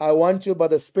 I want you by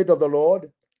the Spirit of the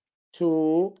Lord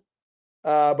to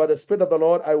by the Spirit of the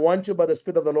Lord. I want you by the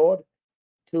Spirit of the Lord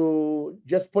to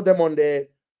just put them on the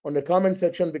comment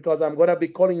section, because I'm going to be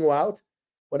calling you out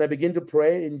when I begin to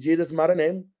pray in Jesus' mighty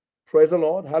name. Praise the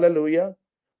Lord. Hallelujah.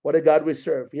 What a God we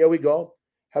serve. Here we go.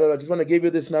 Hallelujah. I just want to give you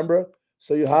this number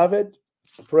so you have it.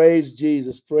 Praise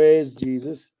Jesus. Praise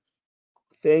Jesus.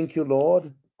 Thank you,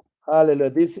 Lord. Hallelujah.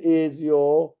 This is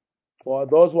your, for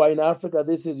those who are in Africa,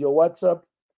 this is your WhatsApp.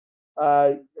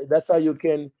 That's how you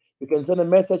can send a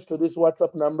message to this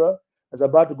WhatsApp number. It's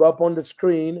about to go up on the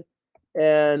screen.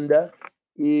 And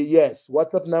yes,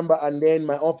 WhatsApp number, and then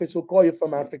my office will call you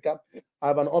from Africa. I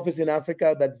have an office in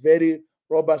Africa that's very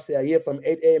robust. They are here from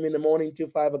 8 a.m. in the morning till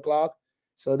 5 o'clock,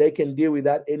 so they can deal with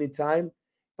that anytime.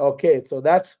 Okay, so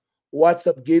that's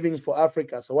WhatsApp giving for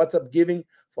Africa. So WhatsApp giving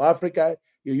for Africa,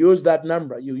 you use that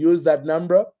number. You use that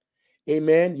number.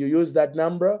 Amen. You use that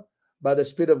number by the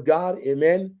Spirit of God.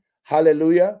 Amen.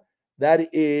 Hallelujah.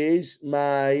 That is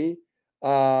my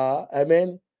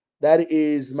amen. That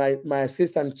is my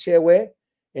assistant Chewe.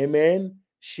 Amen.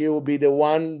 She will be the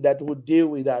one that will deal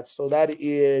with that. So that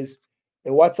is a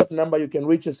WhatsApp number you can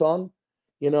reach us on,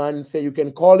 and say, you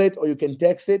can call it or you can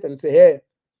text it and say, hey,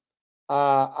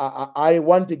 I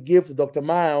want to give to Dr.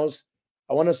 Myles.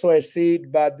 I want to sow a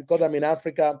seed, but because I'm in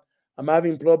Africa, I'm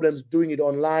having problems doing it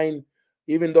online,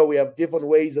 even though we have different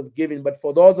ways of giving. But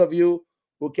for those of you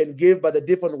who can give by the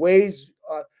different ways,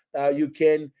 you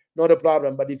can, not a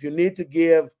problem. But if you need to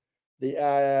give in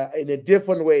a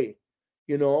different way,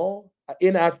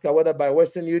 in Africa, whether by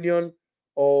Western Union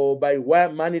or by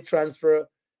wire money transfer,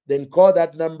 then call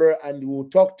that number and we'll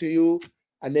talk to you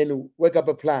and then work up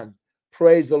a plan.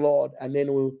 Praise the Lord. And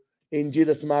then we'll, in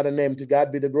Jesus' mighty name, to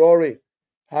God be the glory.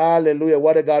 Hallelujah.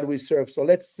 What a God we serve. So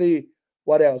let's see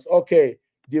what else. Okay.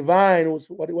 Divine.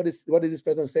 What is this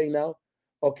person saying now?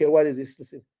 Okay. What is this?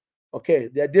 Listen. Okay.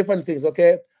 There are different things.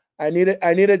 Okay. I need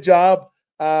a job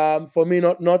for me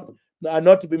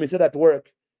not to be misled at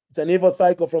work. It's an evil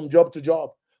cycle from job to job.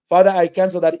 Father, I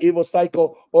cancel that evil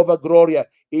cycle over Gloria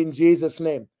in Jesus'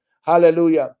 name.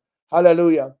 Hallelujah.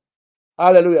 Hallelujah.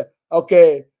 Hallelujah.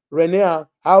 Okay. Renea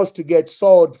house to get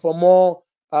sold for more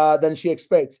than she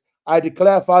expects. I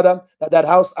declare, Father, that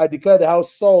house, I declare the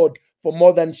house sold for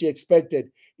more than she expected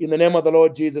in the name of the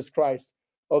Lord Jesus Christ.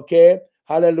 Okay.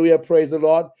 Hallelujah. Praise the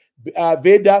Lord.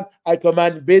 Veda, I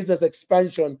command business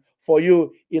expansion for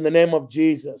you in the name of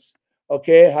Jesus.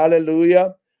 Okay.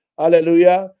 Hallelujah.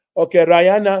 Hallelujah. Okay.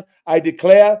 Rihanna, I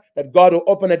declare that God will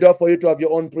open a door for you to have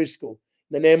your own preschool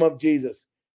in the name of Jesus.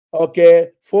 Okay.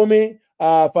 Fumi,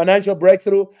 financial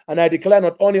breakthrough, and I declare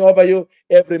not only over you,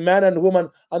 every man and woman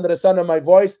under the sound of my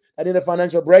voice that need a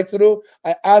financial breakthrough,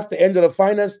 I ask the angel of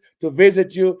finance to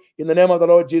visit you in the name of the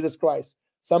Lord Jesus Christ.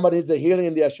 Somebody needs a healing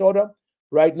in their shoulder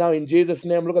right now in Jesus'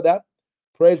 name. Look at that.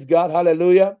 Praise God.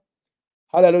 Hallelujah.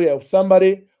 Hallelujah.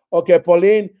 Somebody, okay,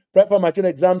 Pauline, pray for my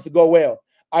children's exams to go well.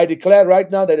 I declare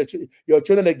right now that your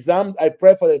children's exams, I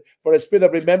pray for a spirit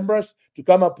of remembrance to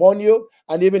come upon you,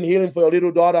 and even healing for your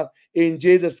little daughter in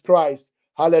Jesus Christ.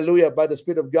 Hallelujah, by the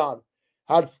Spirit of God.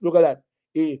 Look at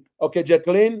that. Okay,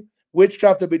 Jacqueline,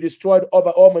 witchcraft to be destroyed over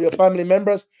all your family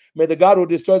members. May the God who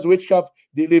destroys witchcraft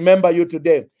remember you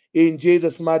today in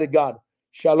Jesus' mighty God.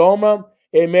 Shalom.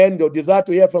 Amen. Your desire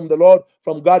to hear from the Lord,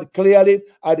 from God clearly.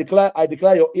 I declare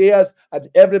your ears, and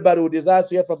everybody who desires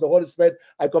to hear from the Holy Spirit,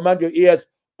 I command your ears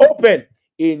open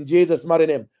in Jesus' mighty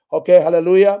name. Okay,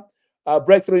 hallelujah.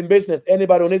 Breakthrough in business.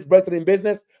 Anybody who needs breakthrough in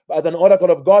business, as an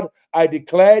oracle of God, I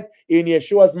declare it in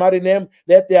Yeshua's mighty name,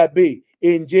 let there be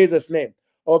in Jesus' name.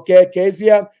 Okay,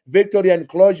 Kezia, victory and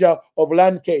closure of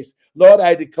land case. Lord,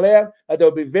 I declare that there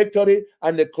will be victory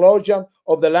and the closure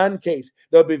of the land case.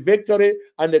 There will be victory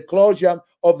and the closure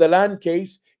of the land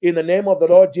case in the name of the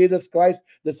Lord Jesus Christ,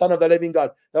 the Son of the living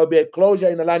God. There will be a closure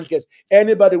in the land case.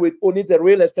 Anybody who needs a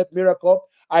real estate miracle,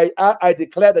 I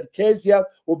declare that Kezia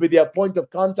will be their point of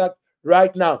contact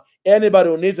right now. Anybody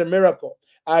who needs a miracle,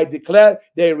 I declare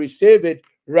they receive it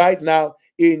right now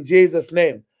in Jesus'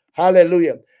 name.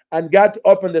 Hallelujah. And God to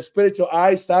open the spiritual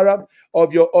eyes, Sarah,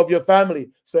 of your family.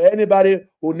 So anybody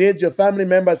who needs your family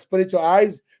member's spiritual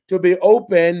eyes to be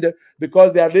opened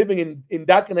because they are living in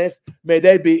darkness, may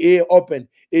they be open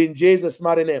in Jesus'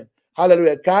 mighty name.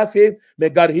 Hallelujah. Kathy, may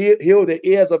God heal the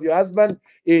ears of your husband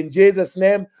in Jesus'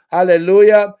 name.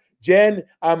 Hallelujah. Jen,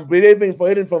 I'm believing for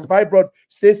healing from fibroid,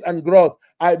 cysts, and growth.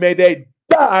 May they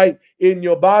die in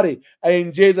your body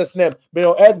in Jesus' name. May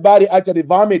your earth body actually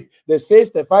vomit the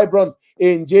cysts, the fibroids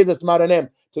in Jesus' mighty name.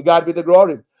 To God be the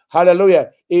glory.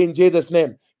 Hallelujah. In Jesus'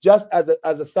 name. Just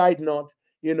as a side note,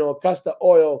 castor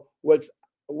oil works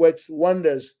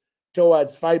wonders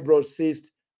towards fibroid,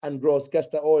 cyst, and growth.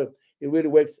 Castor oil, it really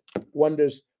works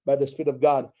wonders by the Spirit of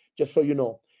God. just so you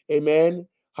know. Amen.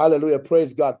 Hallelujah.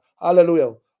 Praise God.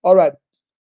 Hallelujah. All right.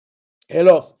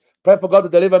 Hello. Pray for God to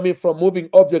deliver me from moving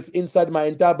objects inside my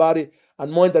entire body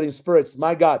and monitoring spirits.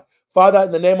 My God. Father,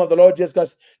 in the name of the Lord Jesus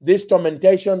Christ, this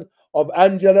tormentation of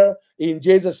Angela, in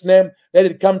Jesus' name, let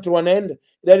it come to an end.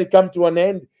 Let it come to an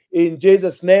end. In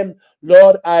Jesus' name,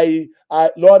 Lord, I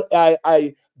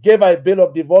give a bill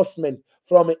of divorcement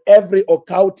from every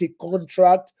occultic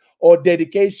contract or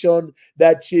dedication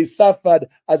that she suffered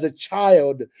as a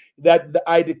child, that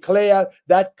I declare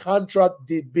that contract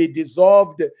be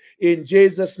dissolved in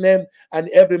Jesus' name, and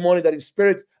every morning that his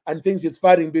spirit and things he's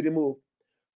fighting be removed.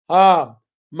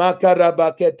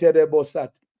 Makarabaketerebosat.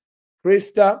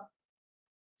 Krista,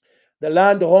 the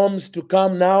land homes to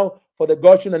come now for the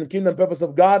Goshen and kingdom purpose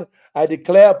of God. I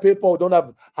declare people who don't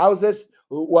have houses,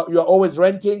 you're always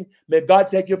renting. May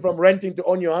God take you from renting to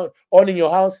owning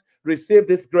your house. Receive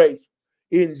this grace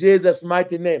in Jesus'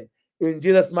 mighty name. In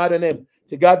Jesus' mighty name.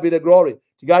 To God be the glory.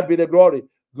 To God be the glory.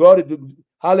 Glory to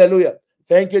hallelujah.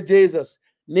 Thank you, Jesus.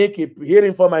 Nikki,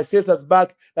 hearing for my sister's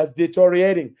back that's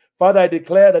deteriorating. Father, I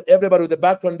declare that everybody with a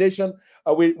back condition,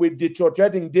 with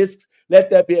deteriorating discs, let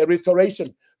there be a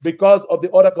restoration because of the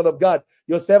oracle of God.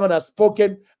 Your servant has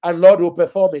spoken, and Lord will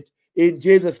perform it in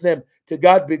Jesus' name. To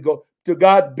God be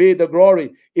the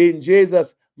glory in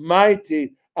Jesus'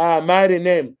 mighty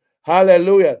name.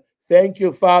 Hallelujah. Thank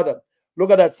you, Father.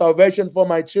 Look at that salvation for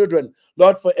my children.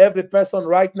 Lord, for every person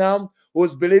right now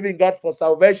who's believing God for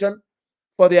salvation,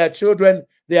 for their children,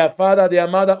 their father, their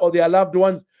mother, or their loved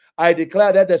ones, I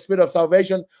declare that the spirit of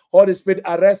salvation, Holy Spirit,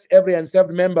 arrest every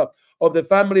unsaved member of the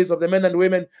families of the men and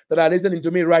women that are listening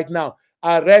to me right now.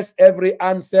 Arrest every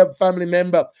unsaved family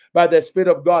member by the Spirit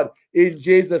of God in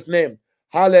Jesus' name.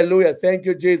 Hallelujah. Thank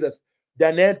you, Jesus.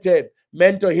 Danette,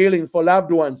 mental healing for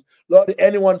loved ones. Lord,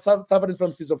 anyone suffering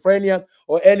from schizophrenia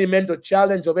or any mental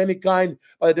challenge of any kind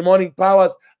by the demonic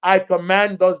powers, I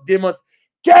command those demons,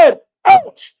 get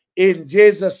out in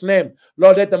Jesus' name.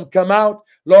 Lord, let them come out.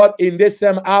 Lord, in this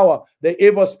same hour, the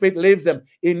evil spirit leaves them.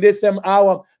 In this same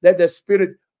hour, let the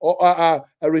spirit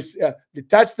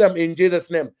detach them in Jesus'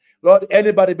 name. Lord,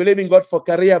 anybody believing God for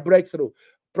career breakthrough,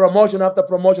 promotion after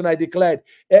promotion, I declared.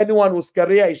 Anyone whose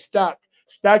career is stuck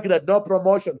at no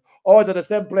promotion, always at the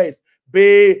same place,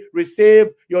 receive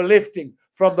your lifting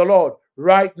from the Lord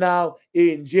right now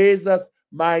in Jesus'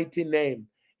 mighty name.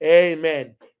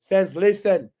 Amen. Saints,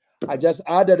 listen, I just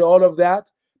added all of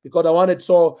that because I wanted,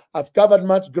 so I've covered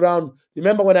much ground.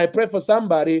 Remember, when I pray for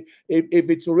somebody, if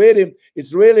it's really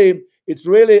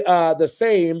the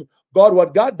same.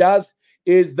 What God does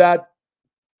is that,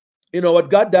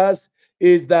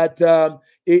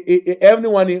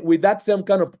 everyone with that same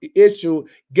kind of issue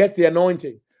gets the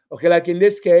anointing. Okay, like in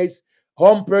this case,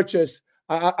 home purchase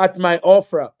at my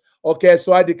offer. Okay,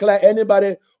 so I declare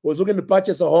anybody who's looking to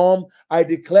purchase a home, I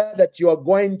declare that you are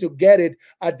going to get it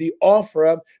at the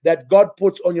offer that God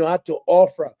puts on your heart to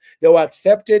offer. They will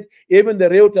accept it. Even the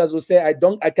realtors will say, I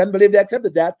can't believe they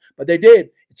accepted that, but they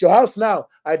did. It's your house now.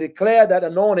 I declare that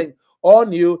anointing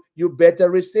on you. You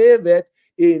better receive it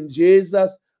in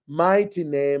Jesus' mighty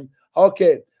name.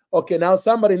 Okay, now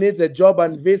somebody needs a job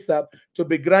and visa to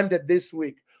be granted this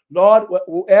week. Lord,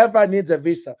 whoever needs a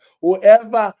visa,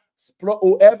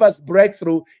 whoever's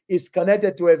breakthrough is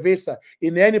connected to a visa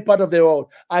in any part of the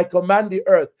world, I command the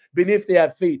earth beneath their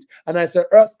feet. And I say,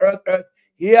 earth,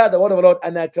 hear the word of the Lord,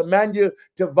 and I command you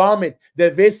to vomit the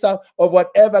visa of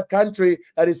whatever country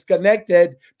that is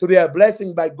connected to their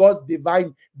blessing by God's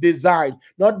divine design,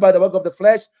 not by the work of the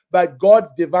flesh, but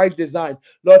God's divine design.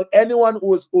 Lord, anyone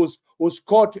who's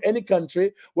called to any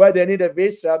country where they need a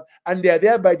visa and they are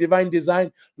there by divine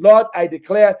design, Lord, I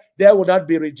declare they will not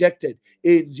be rejected.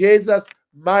 In Jesus'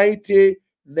 mighty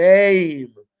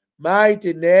name.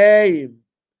 Mighty name.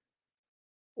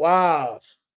 Wow.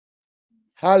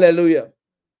 Hallelujah.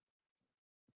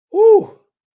 Whew.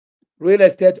 Real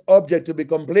estate object to be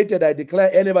completed. I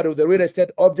declare anybody with a real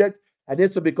estate object and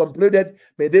needs to be completed,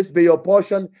 may this be your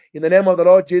portion in the name of the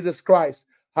Lord Jesus Christ.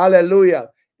 Hallelujah.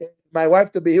 My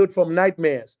wife to be healed from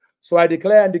nightmares. So I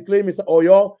declare and declare, Mr.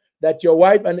 Oyo, that your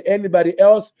wife and anybody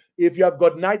else, if you have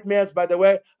got nightmares, by the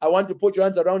way, I want to put your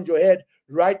hands around your head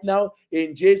right now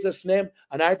in Jesus' name.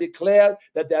 And I declare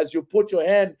that as you put your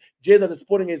hand, Jesus is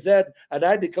putting his head, and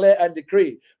I declare and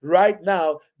decree right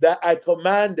now that I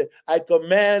command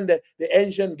the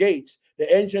ancient gates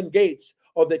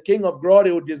of the King of Glory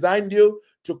who designed you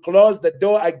to close the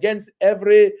door against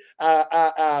every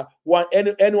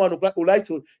anyone who likes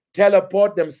to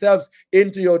teleport themselves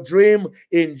into your dream.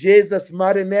 In Jesus'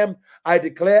 mighty name, I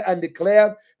declare and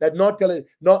declare that no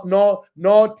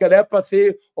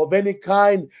telepathy of any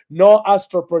kind, no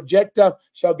astral projector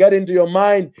shall get into your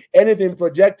mind. Anything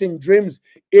projecting dreams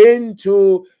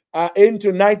into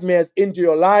nightmares into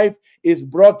your life is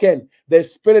broken. The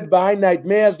spirit behind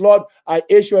nightmares, Lord, I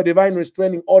issue a divine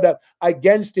restraining order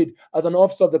against it as an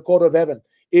officer of the court of heaven.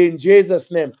 In Jesus'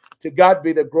 name, to God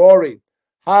be the glory.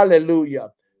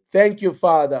 Hallelujah. Thank you,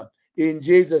 Father, in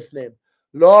Jesus' name.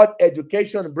 Lord,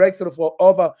 education breakthrough for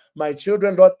over my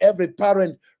children. Lord, every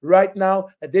parent right now,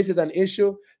 that this is an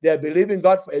issue. They are believing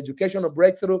God for educational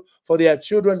breakthrough for their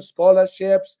children,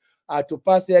 scholarships, to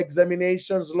pass the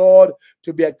examinations, Lord,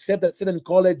 to be accepted at certain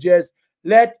colleges.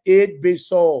 Let it be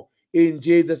so. In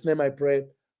Jesus' name I pray.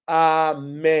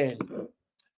 Amen.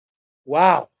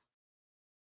 Wow.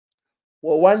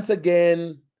 Well, once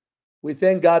again, we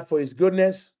thank God for his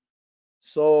goodness.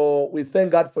 So we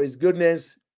thank God for his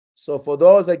goodness. So for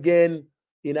those, again,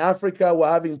 in Africa who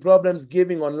are having problems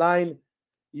giving online,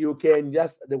 you can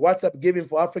just, the WhatsApp giving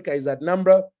for Africa is that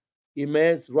number.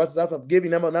 Emails, WhatsApp giving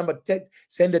number,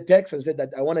 send a text and say that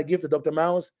I want to give to Dr.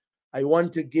 Myles. I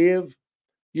want to give,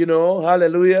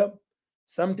 hallelujah.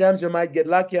 Sometimes you might get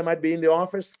lucky. I might be in the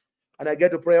office and I get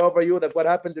to pray over you. That what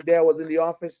happened today, I was in the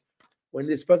office when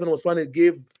this person was trying to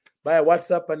give by a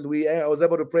WhatsApp and I was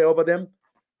able to pray over them.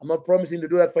 I'm not promising to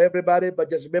do that for everybody, but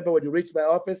just remember when you reach my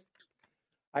office,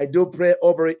 I do pray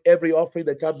over every offering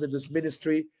that comes in this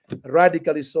ministry,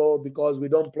 radically so, because we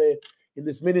don't play in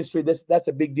this ministry. That's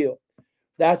a big deal.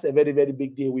 That's a very, very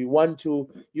big deal. We want you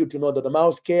to know that the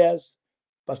Myles cares,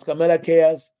 Pastor Camilla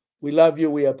cares. We love you.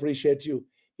 We appreciate you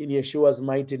in Yeshua's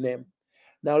mighty name.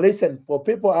 Now, listen, for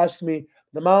people ask me,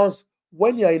 the Myles,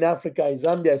 when you're in Africa, in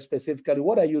Zambia specifically,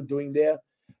 what are you doing there?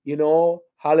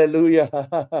 Hallelujah.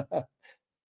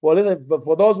 Well, listen,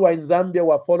 for those who are in Zambia who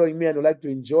are following me and would like to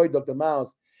enjoy Dr.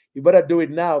 Myles, you better do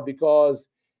it now because,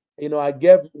 I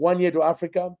gave 1 year to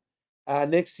Africa.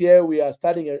 Next year, we are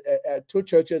starting 2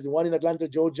 churches, one in Atlanta,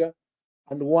 Georgia,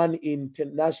 and one in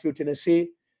Nashville,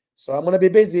 Tennessee. So I'm going to be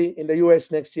busy in the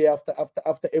U.S. next year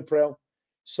after April.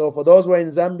 So for those who are in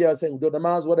Zambia saying, Dr.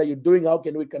 Myles, what are you doing? How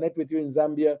can we connect with you in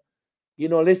Zambia?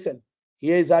 Listen,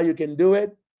 here's how you can do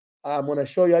it. I'm going to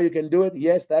show you how you can do it.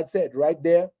 Yes, that's it right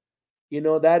there.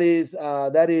 That is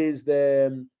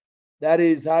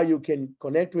how you can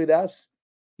connect with us.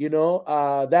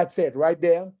 That's it right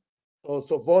there.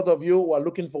 So both of you who are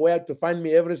looking for where to find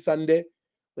me every Sunday,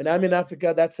 when I'm in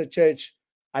Africa, that's a church.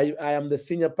 I am the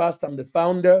senior pastor. I'm the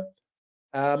founder.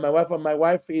 My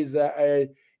wife is a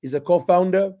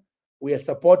co-founder. We are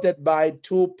supported by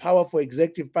 2 powerful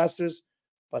executive pastors.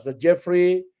 Pastor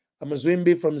Jeffrey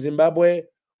Amazwimbi from Zimbabwe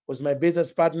was my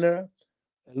business partner,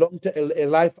 a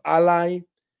life ally,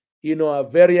 a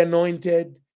very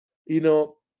anointed, an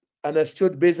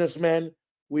astute businessman.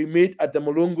 We meet at the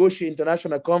Mulungushi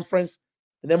International Conference.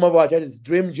 The name of our church is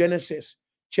Dream Genesis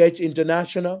Church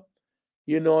International.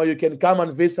 You can come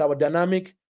and visit our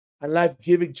dynamic and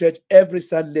life-giving church every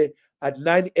Sunday at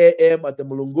 9 a.m. at the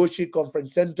Mulungushi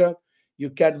Conference Center. You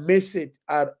can't miss it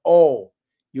at all.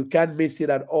 You can't miss it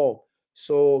at all.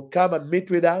 So come and meet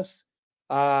with us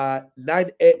 9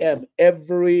 a.m.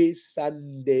 every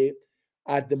Sunday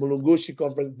at the Mulungushi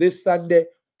Conference. This Sunday,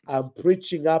 I'm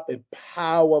preaching up a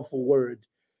powerful word.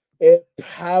 A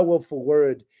powerful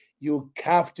word. You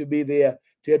have to be there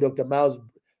to hear Dr. Myles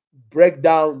break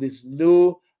down this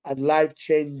new and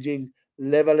life-changing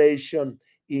revelation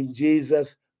in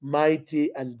Jesus'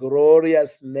 mighty and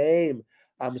glorious name.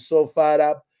 I'm so fired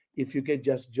up. If you can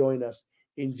just join us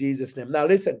in Jesus' name. Now,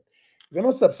 listen, if you're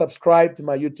not subscribed to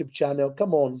my YouTube channel,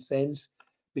 come on, saints.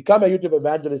 Become a YouTube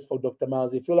evangelist for Dr.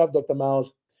 Myles. If you love Dr.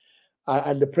 Myles,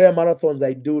 and the prayer marathons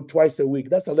I do twice a week,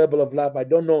 that's a level of love. I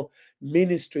don't know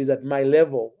ministries at my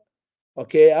level.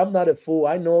 Okay, I'm not a fool.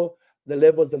 I know the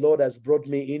levels the Lord has brought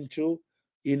me into.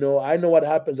 I know what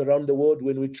happens around the world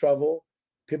when we travel.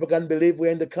 People can't believe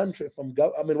we're in the country from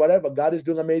God. Whatever. God is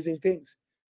doing amazing things.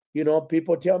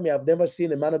 People tell me, I've never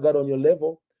seen a man of God on your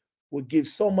level who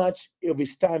gives so much of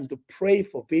his time to pray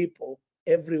for people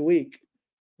every week.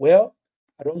 Well,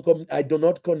 I do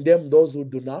not condemn those who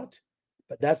do not,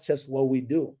 but that's just what we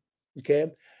do.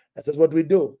 Okay, that's just what we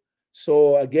do.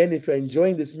 So again, if you're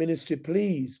enjoying this ministry,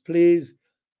 please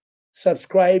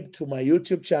subscribe to my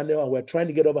YouTube channel. And we're trying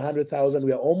to get over 100,000.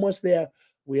 We are almost there.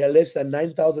 We are less than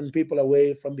 9,000 people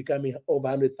away from becoming over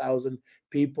 100,000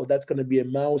 people. That's going to be a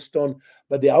milestone.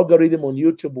 But the algorithm on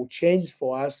YouTube will change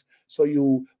for us so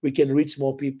we can reach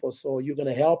more people. So you're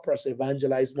going to help us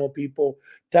evangelize more people,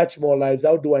 touch more lives.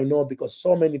 How do I know? Because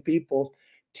so many people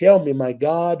tell me, my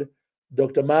God,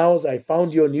 Dr. Myles, I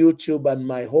found you on YouTube and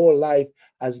my whole life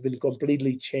has been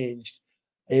completely changed.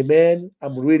 Amen.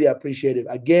 I'm really appreciative.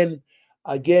 Again,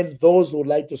 those who would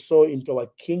like to sow into our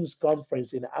King's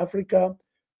Conference in Africa,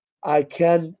 I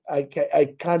can't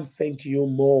thank you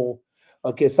more.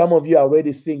 Okay, some of you are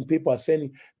already seeing people are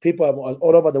sending, people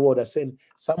all over the world are saying,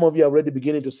 some of you are already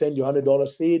beginning to send your $100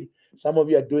 seed. Some of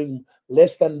you are doing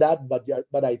less than that, but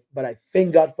I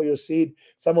thank God for your seed.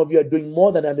 Some of you are doing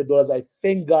more than $100. I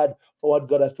thank God for what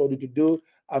God has told you to do.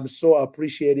 I'm so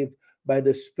appreciative by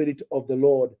the Spirit of the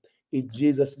Lord in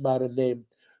Jesus' mighty name.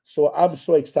 So I'm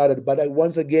so excited. But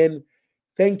once again,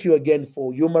 thank you again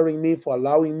for humoring me, for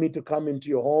allowing me to come into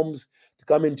your homes, to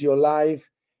come into your life,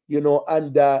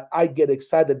 and I get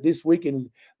excited this week. And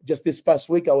just this past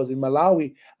week, I was in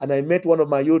Malawi and I met one of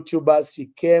my YouTubers. She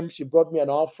came, she brought me an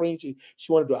offering. She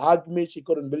wanted to hug me. She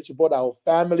couldn't believe she brought our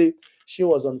family. She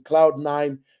was on cloud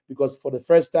nine because for the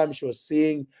first time she was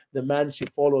seeing the man she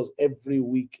follows every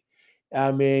week.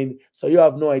 I mean, so you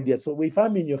have no idea. So if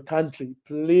I'm in your country,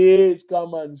 please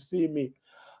come and see me.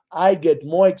 I get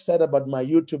more excited about my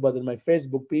YouTubers and my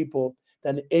Facebook people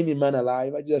than any man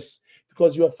alive.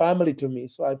 Because you're family to me.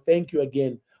 So I thank you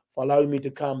again for allowing me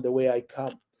to come the way I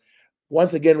come.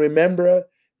 Once again, remember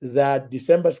that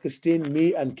December 16,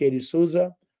 me and Katie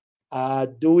Souza are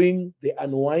doing the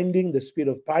Unwinding the Spirit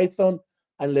of Python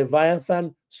and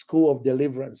Leviathan School of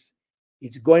Deliverance.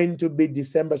 It's going to be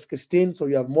December 16, so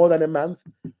you have more than a month.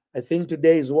 I think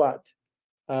today is what?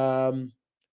 Don't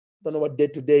know what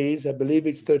date today is. I believe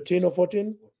it's 13 or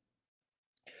 14.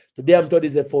 Today I'm told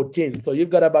it's the 14th. So you've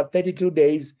got about 32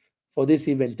 days for this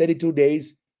event, 32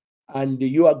 days. And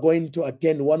you are going to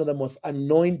attend one of the most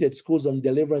anointed schools on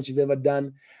deliverance you've ever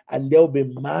done. And there will be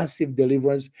massive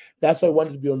deliverance. That's why I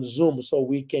wanted to be on Zoom so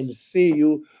we can see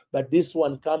you. But this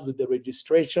one comes with the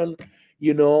registration,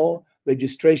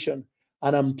 registration.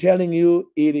 And I'm telling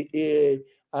you,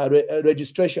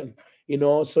 registration,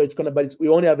 so it's going to, but we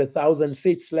only have 1,000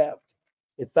 seats left.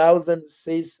 1,000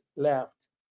 seats left.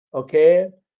 Okay.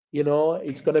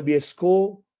 It's going to be a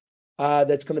school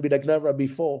that's going to be like never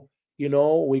before. We're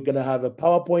going to have a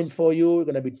PowerPoint for you. We're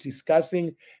going to be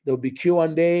discussing. There'll be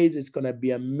Q&As. It's going to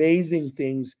be amazing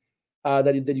things that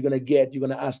you're going to get. You're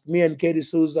going to ask me and Katie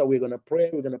Souza. We're going to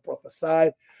pray. We're going to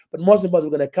prophesy. But most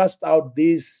importantly, we're going to cast out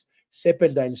these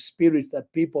serpentine spirits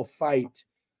that people fight.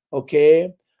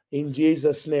 Okay? In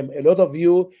Jesus' name. A lot of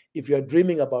you, if you're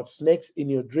dreaming about snakes in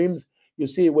your dreams, you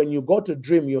see, when you go to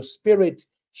dream, your spirit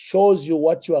shows you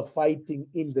what you are fighting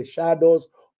in the shadows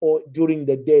or during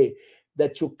the day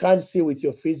that you can't see with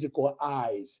your physical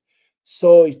eyes.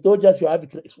 So it's not just you have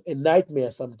a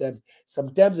nightmare sometimes.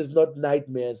 Sometimes it's not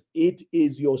nightmares. It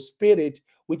is your spirit,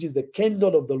 which is the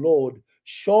candle of the Lord,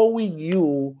 showing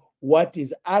you what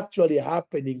is actually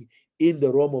happening in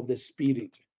the realm of the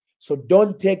spirit. So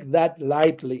don't take that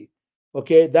lightly.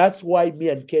 Okay, that's why me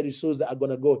and Kerry Souza are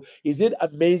going to go. Is it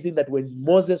amazing that when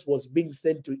Moses was being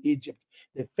sent to Egypt,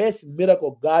 the first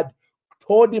miracle God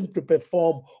told him to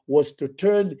perform was to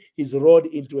turn his rod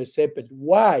into a serpent?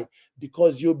 Why?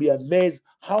 Because you'll be amazed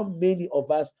how many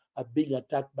of us are being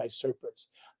attacked by serpents.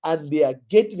 And they are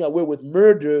getting away with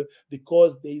murder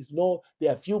because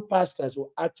there are few pastors who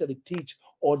actually teach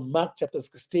on Mark chapter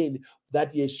 16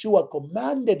 that Yeshua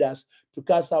commanded us to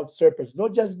cast out serpents,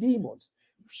 not just demons,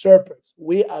 serpents.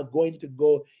 We are going to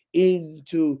go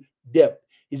into depth.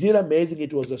 Is it amazing?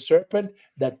 It was a serpent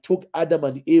that took Adam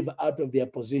and Eve out of their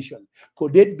position.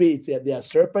 Could it be they are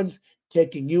serpents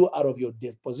taking you out of your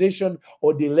position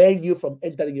or delaying you from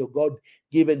entering your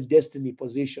God-given destiny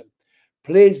position?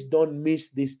 Please don't miss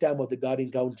this time of the God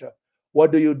encounter.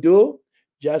 What do?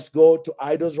 Just go to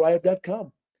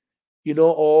idolsriot.com,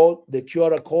 or the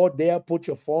QR code there. Put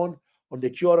your phone on the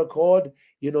QR code,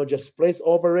 just press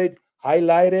over it,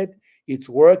 highlight it. It's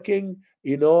working,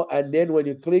 and then when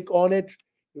you click on it,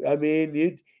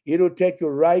 it'll take you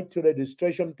right to the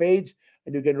registration page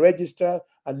and you can register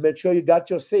and make sure you got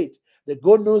your seat. The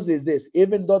good news is this: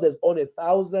 even though there's only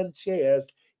 1,000 chairs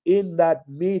in that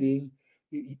meeting,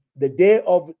 the day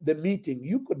of the meeting,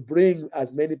 you could bring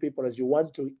as many people as you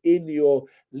want to in your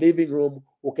living room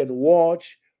who can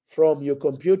watch from your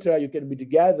computer. You can be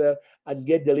together and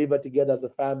get delivered together as a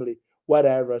family,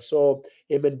 whatever. So,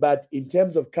 amen. But in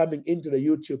terms of coming into the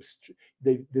YouTube,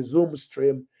 the Zoom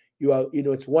stream,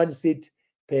 it's one seat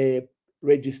per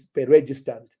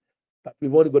registrant. But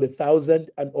we've only got 1,000,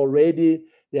 and already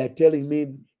they are telling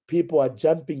me people are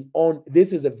jumping on.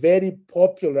 This is a very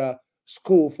popular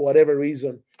school for whatever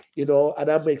reason, and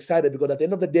I'm excited because at the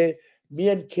end of the day, me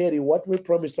and Katie, what we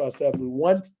promise ourselves, we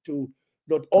want to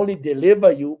not only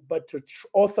deliver you, but to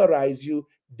authorize you,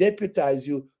 deputize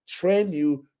you, train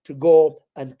you to go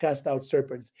and cast out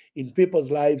serpents in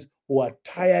people's lives who are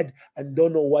tired and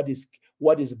don't know what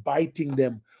is biting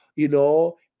them,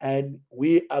 and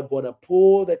we are going to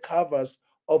pull the covers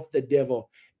of the devil,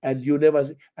 and you'll never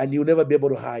be able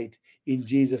to hide, in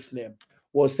Jesus' name.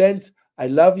 Well, saints, I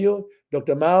love you.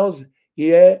 Dr. Myles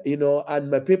here,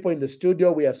 and my people in the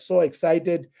studio, we are so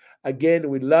excited. Again,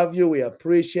 we love you. We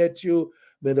appreciate you.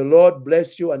 May the Lord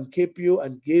bless you and keep you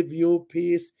and give you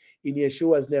peace in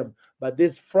Yeshua's name. But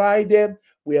this Friday,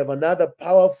 we have another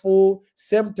powerful,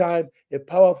 same time, a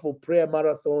powerful prayer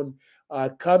marathon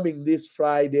coming this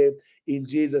Friday in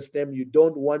Jesus' name. You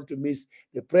don't want to miss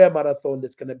the prayer marathon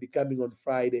that's going to be coming on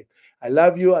Friday. I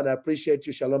love you and I appreciate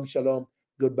you. Shalom, shalom.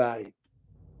 Goodbye.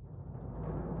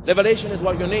 Revelation is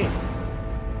what you need.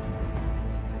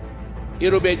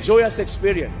 It will be a joyous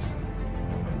experience.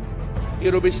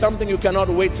 It will be something you cannot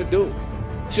wait to do.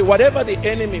 See, whatever the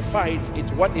enemy fights,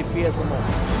 it's what he fears the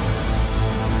most.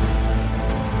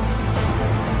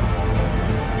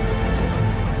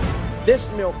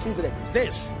 This Melchizedek,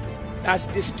 as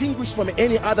distinguished from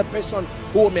any other person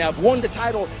who may have won the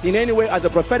title in any way as a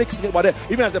prophetic, whatever,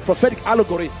 even as a prophetic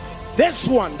allegory, this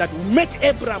one that met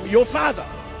Abraham, your father,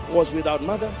 was without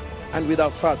mother and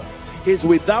without father. He's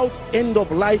without end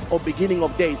of life or beginning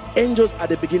of days. Angels are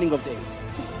the beginning of days.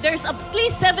 There's at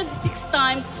least 76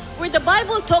 times where the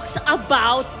Bible talks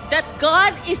about that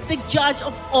God is the judge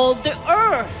of all the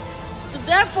earth. So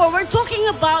therefore, we're talking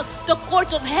about the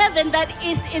courts of heaven that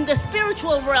is in the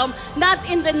spiritual realm, not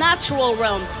in the natural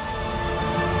realm.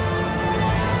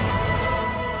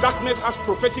 Darkness has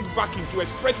prophetic backing to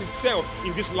express itself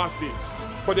in these last days.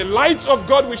 But the light of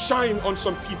God will shine on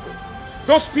some people.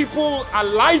 Those people are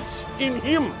lights in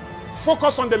Him.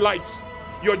 Focus on the light.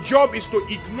 Your job is to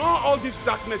ignore all this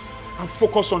darkness and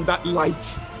focus on that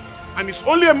light. And it's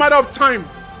only a matter of time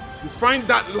you find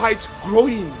that light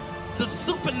growing. The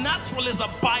supernatural is a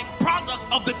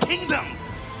byproduct of the kingdom.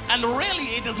 And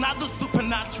really, it is not the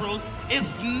supernatural. It's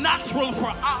natural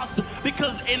for us,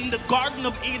 because in the Garden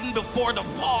of Eden before the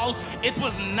fall, it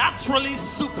was naturally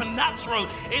supernatural.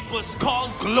 It was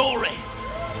called glory.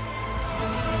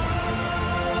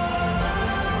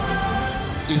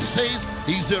 It says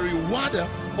He's a rewarder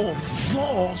of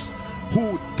those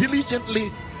who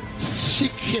diligently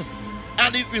seek Him.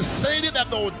 And if you say it at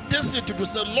the audacity to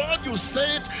say, Lord, you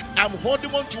said, I'm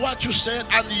holding on to what you said,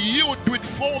 and you do it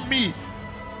for me.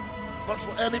 Not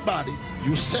for anybody.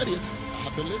 You said it,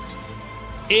 I believe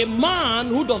it. A man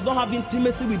who does not have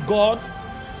intimacy with God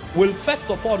will first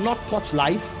of all not touch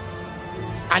life.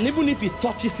 And even if he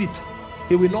touches it,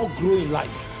 he will not grow in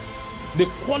life. The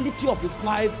quality of his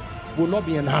life will not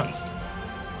be enhanced.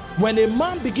 When a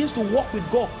man begins to walk with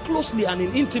God closely and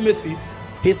in intimacy,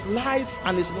 his life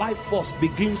and his life force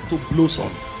begins to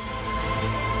blossom.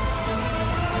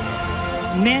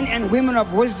 Men and women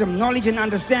of wisdom, knowledge and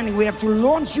understanding, we have to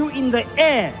launch you in the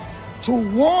air to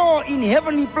war in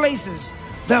heavenly places.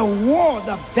 The war,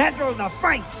 the battle, the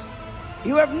fight.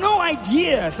 You have no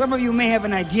idea, some of you may have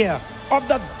an idea, of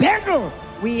the battle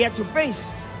we have to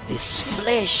face. This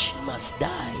flesh must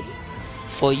die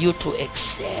for you to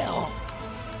excel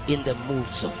in the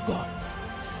moves of God.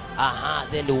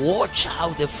 Then watch how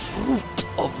the fruit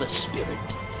of the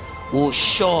Spirit will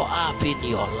show up in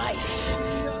your life.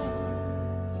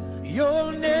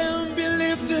 Your name be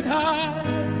lifted high.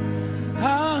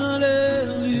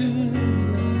 Hallelujah.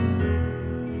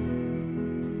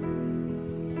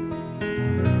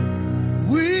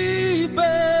 We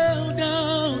bow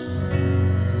down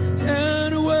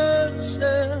and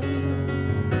worship.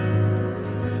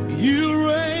 You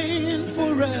reign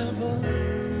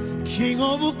forever, King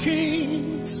of all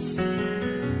kings.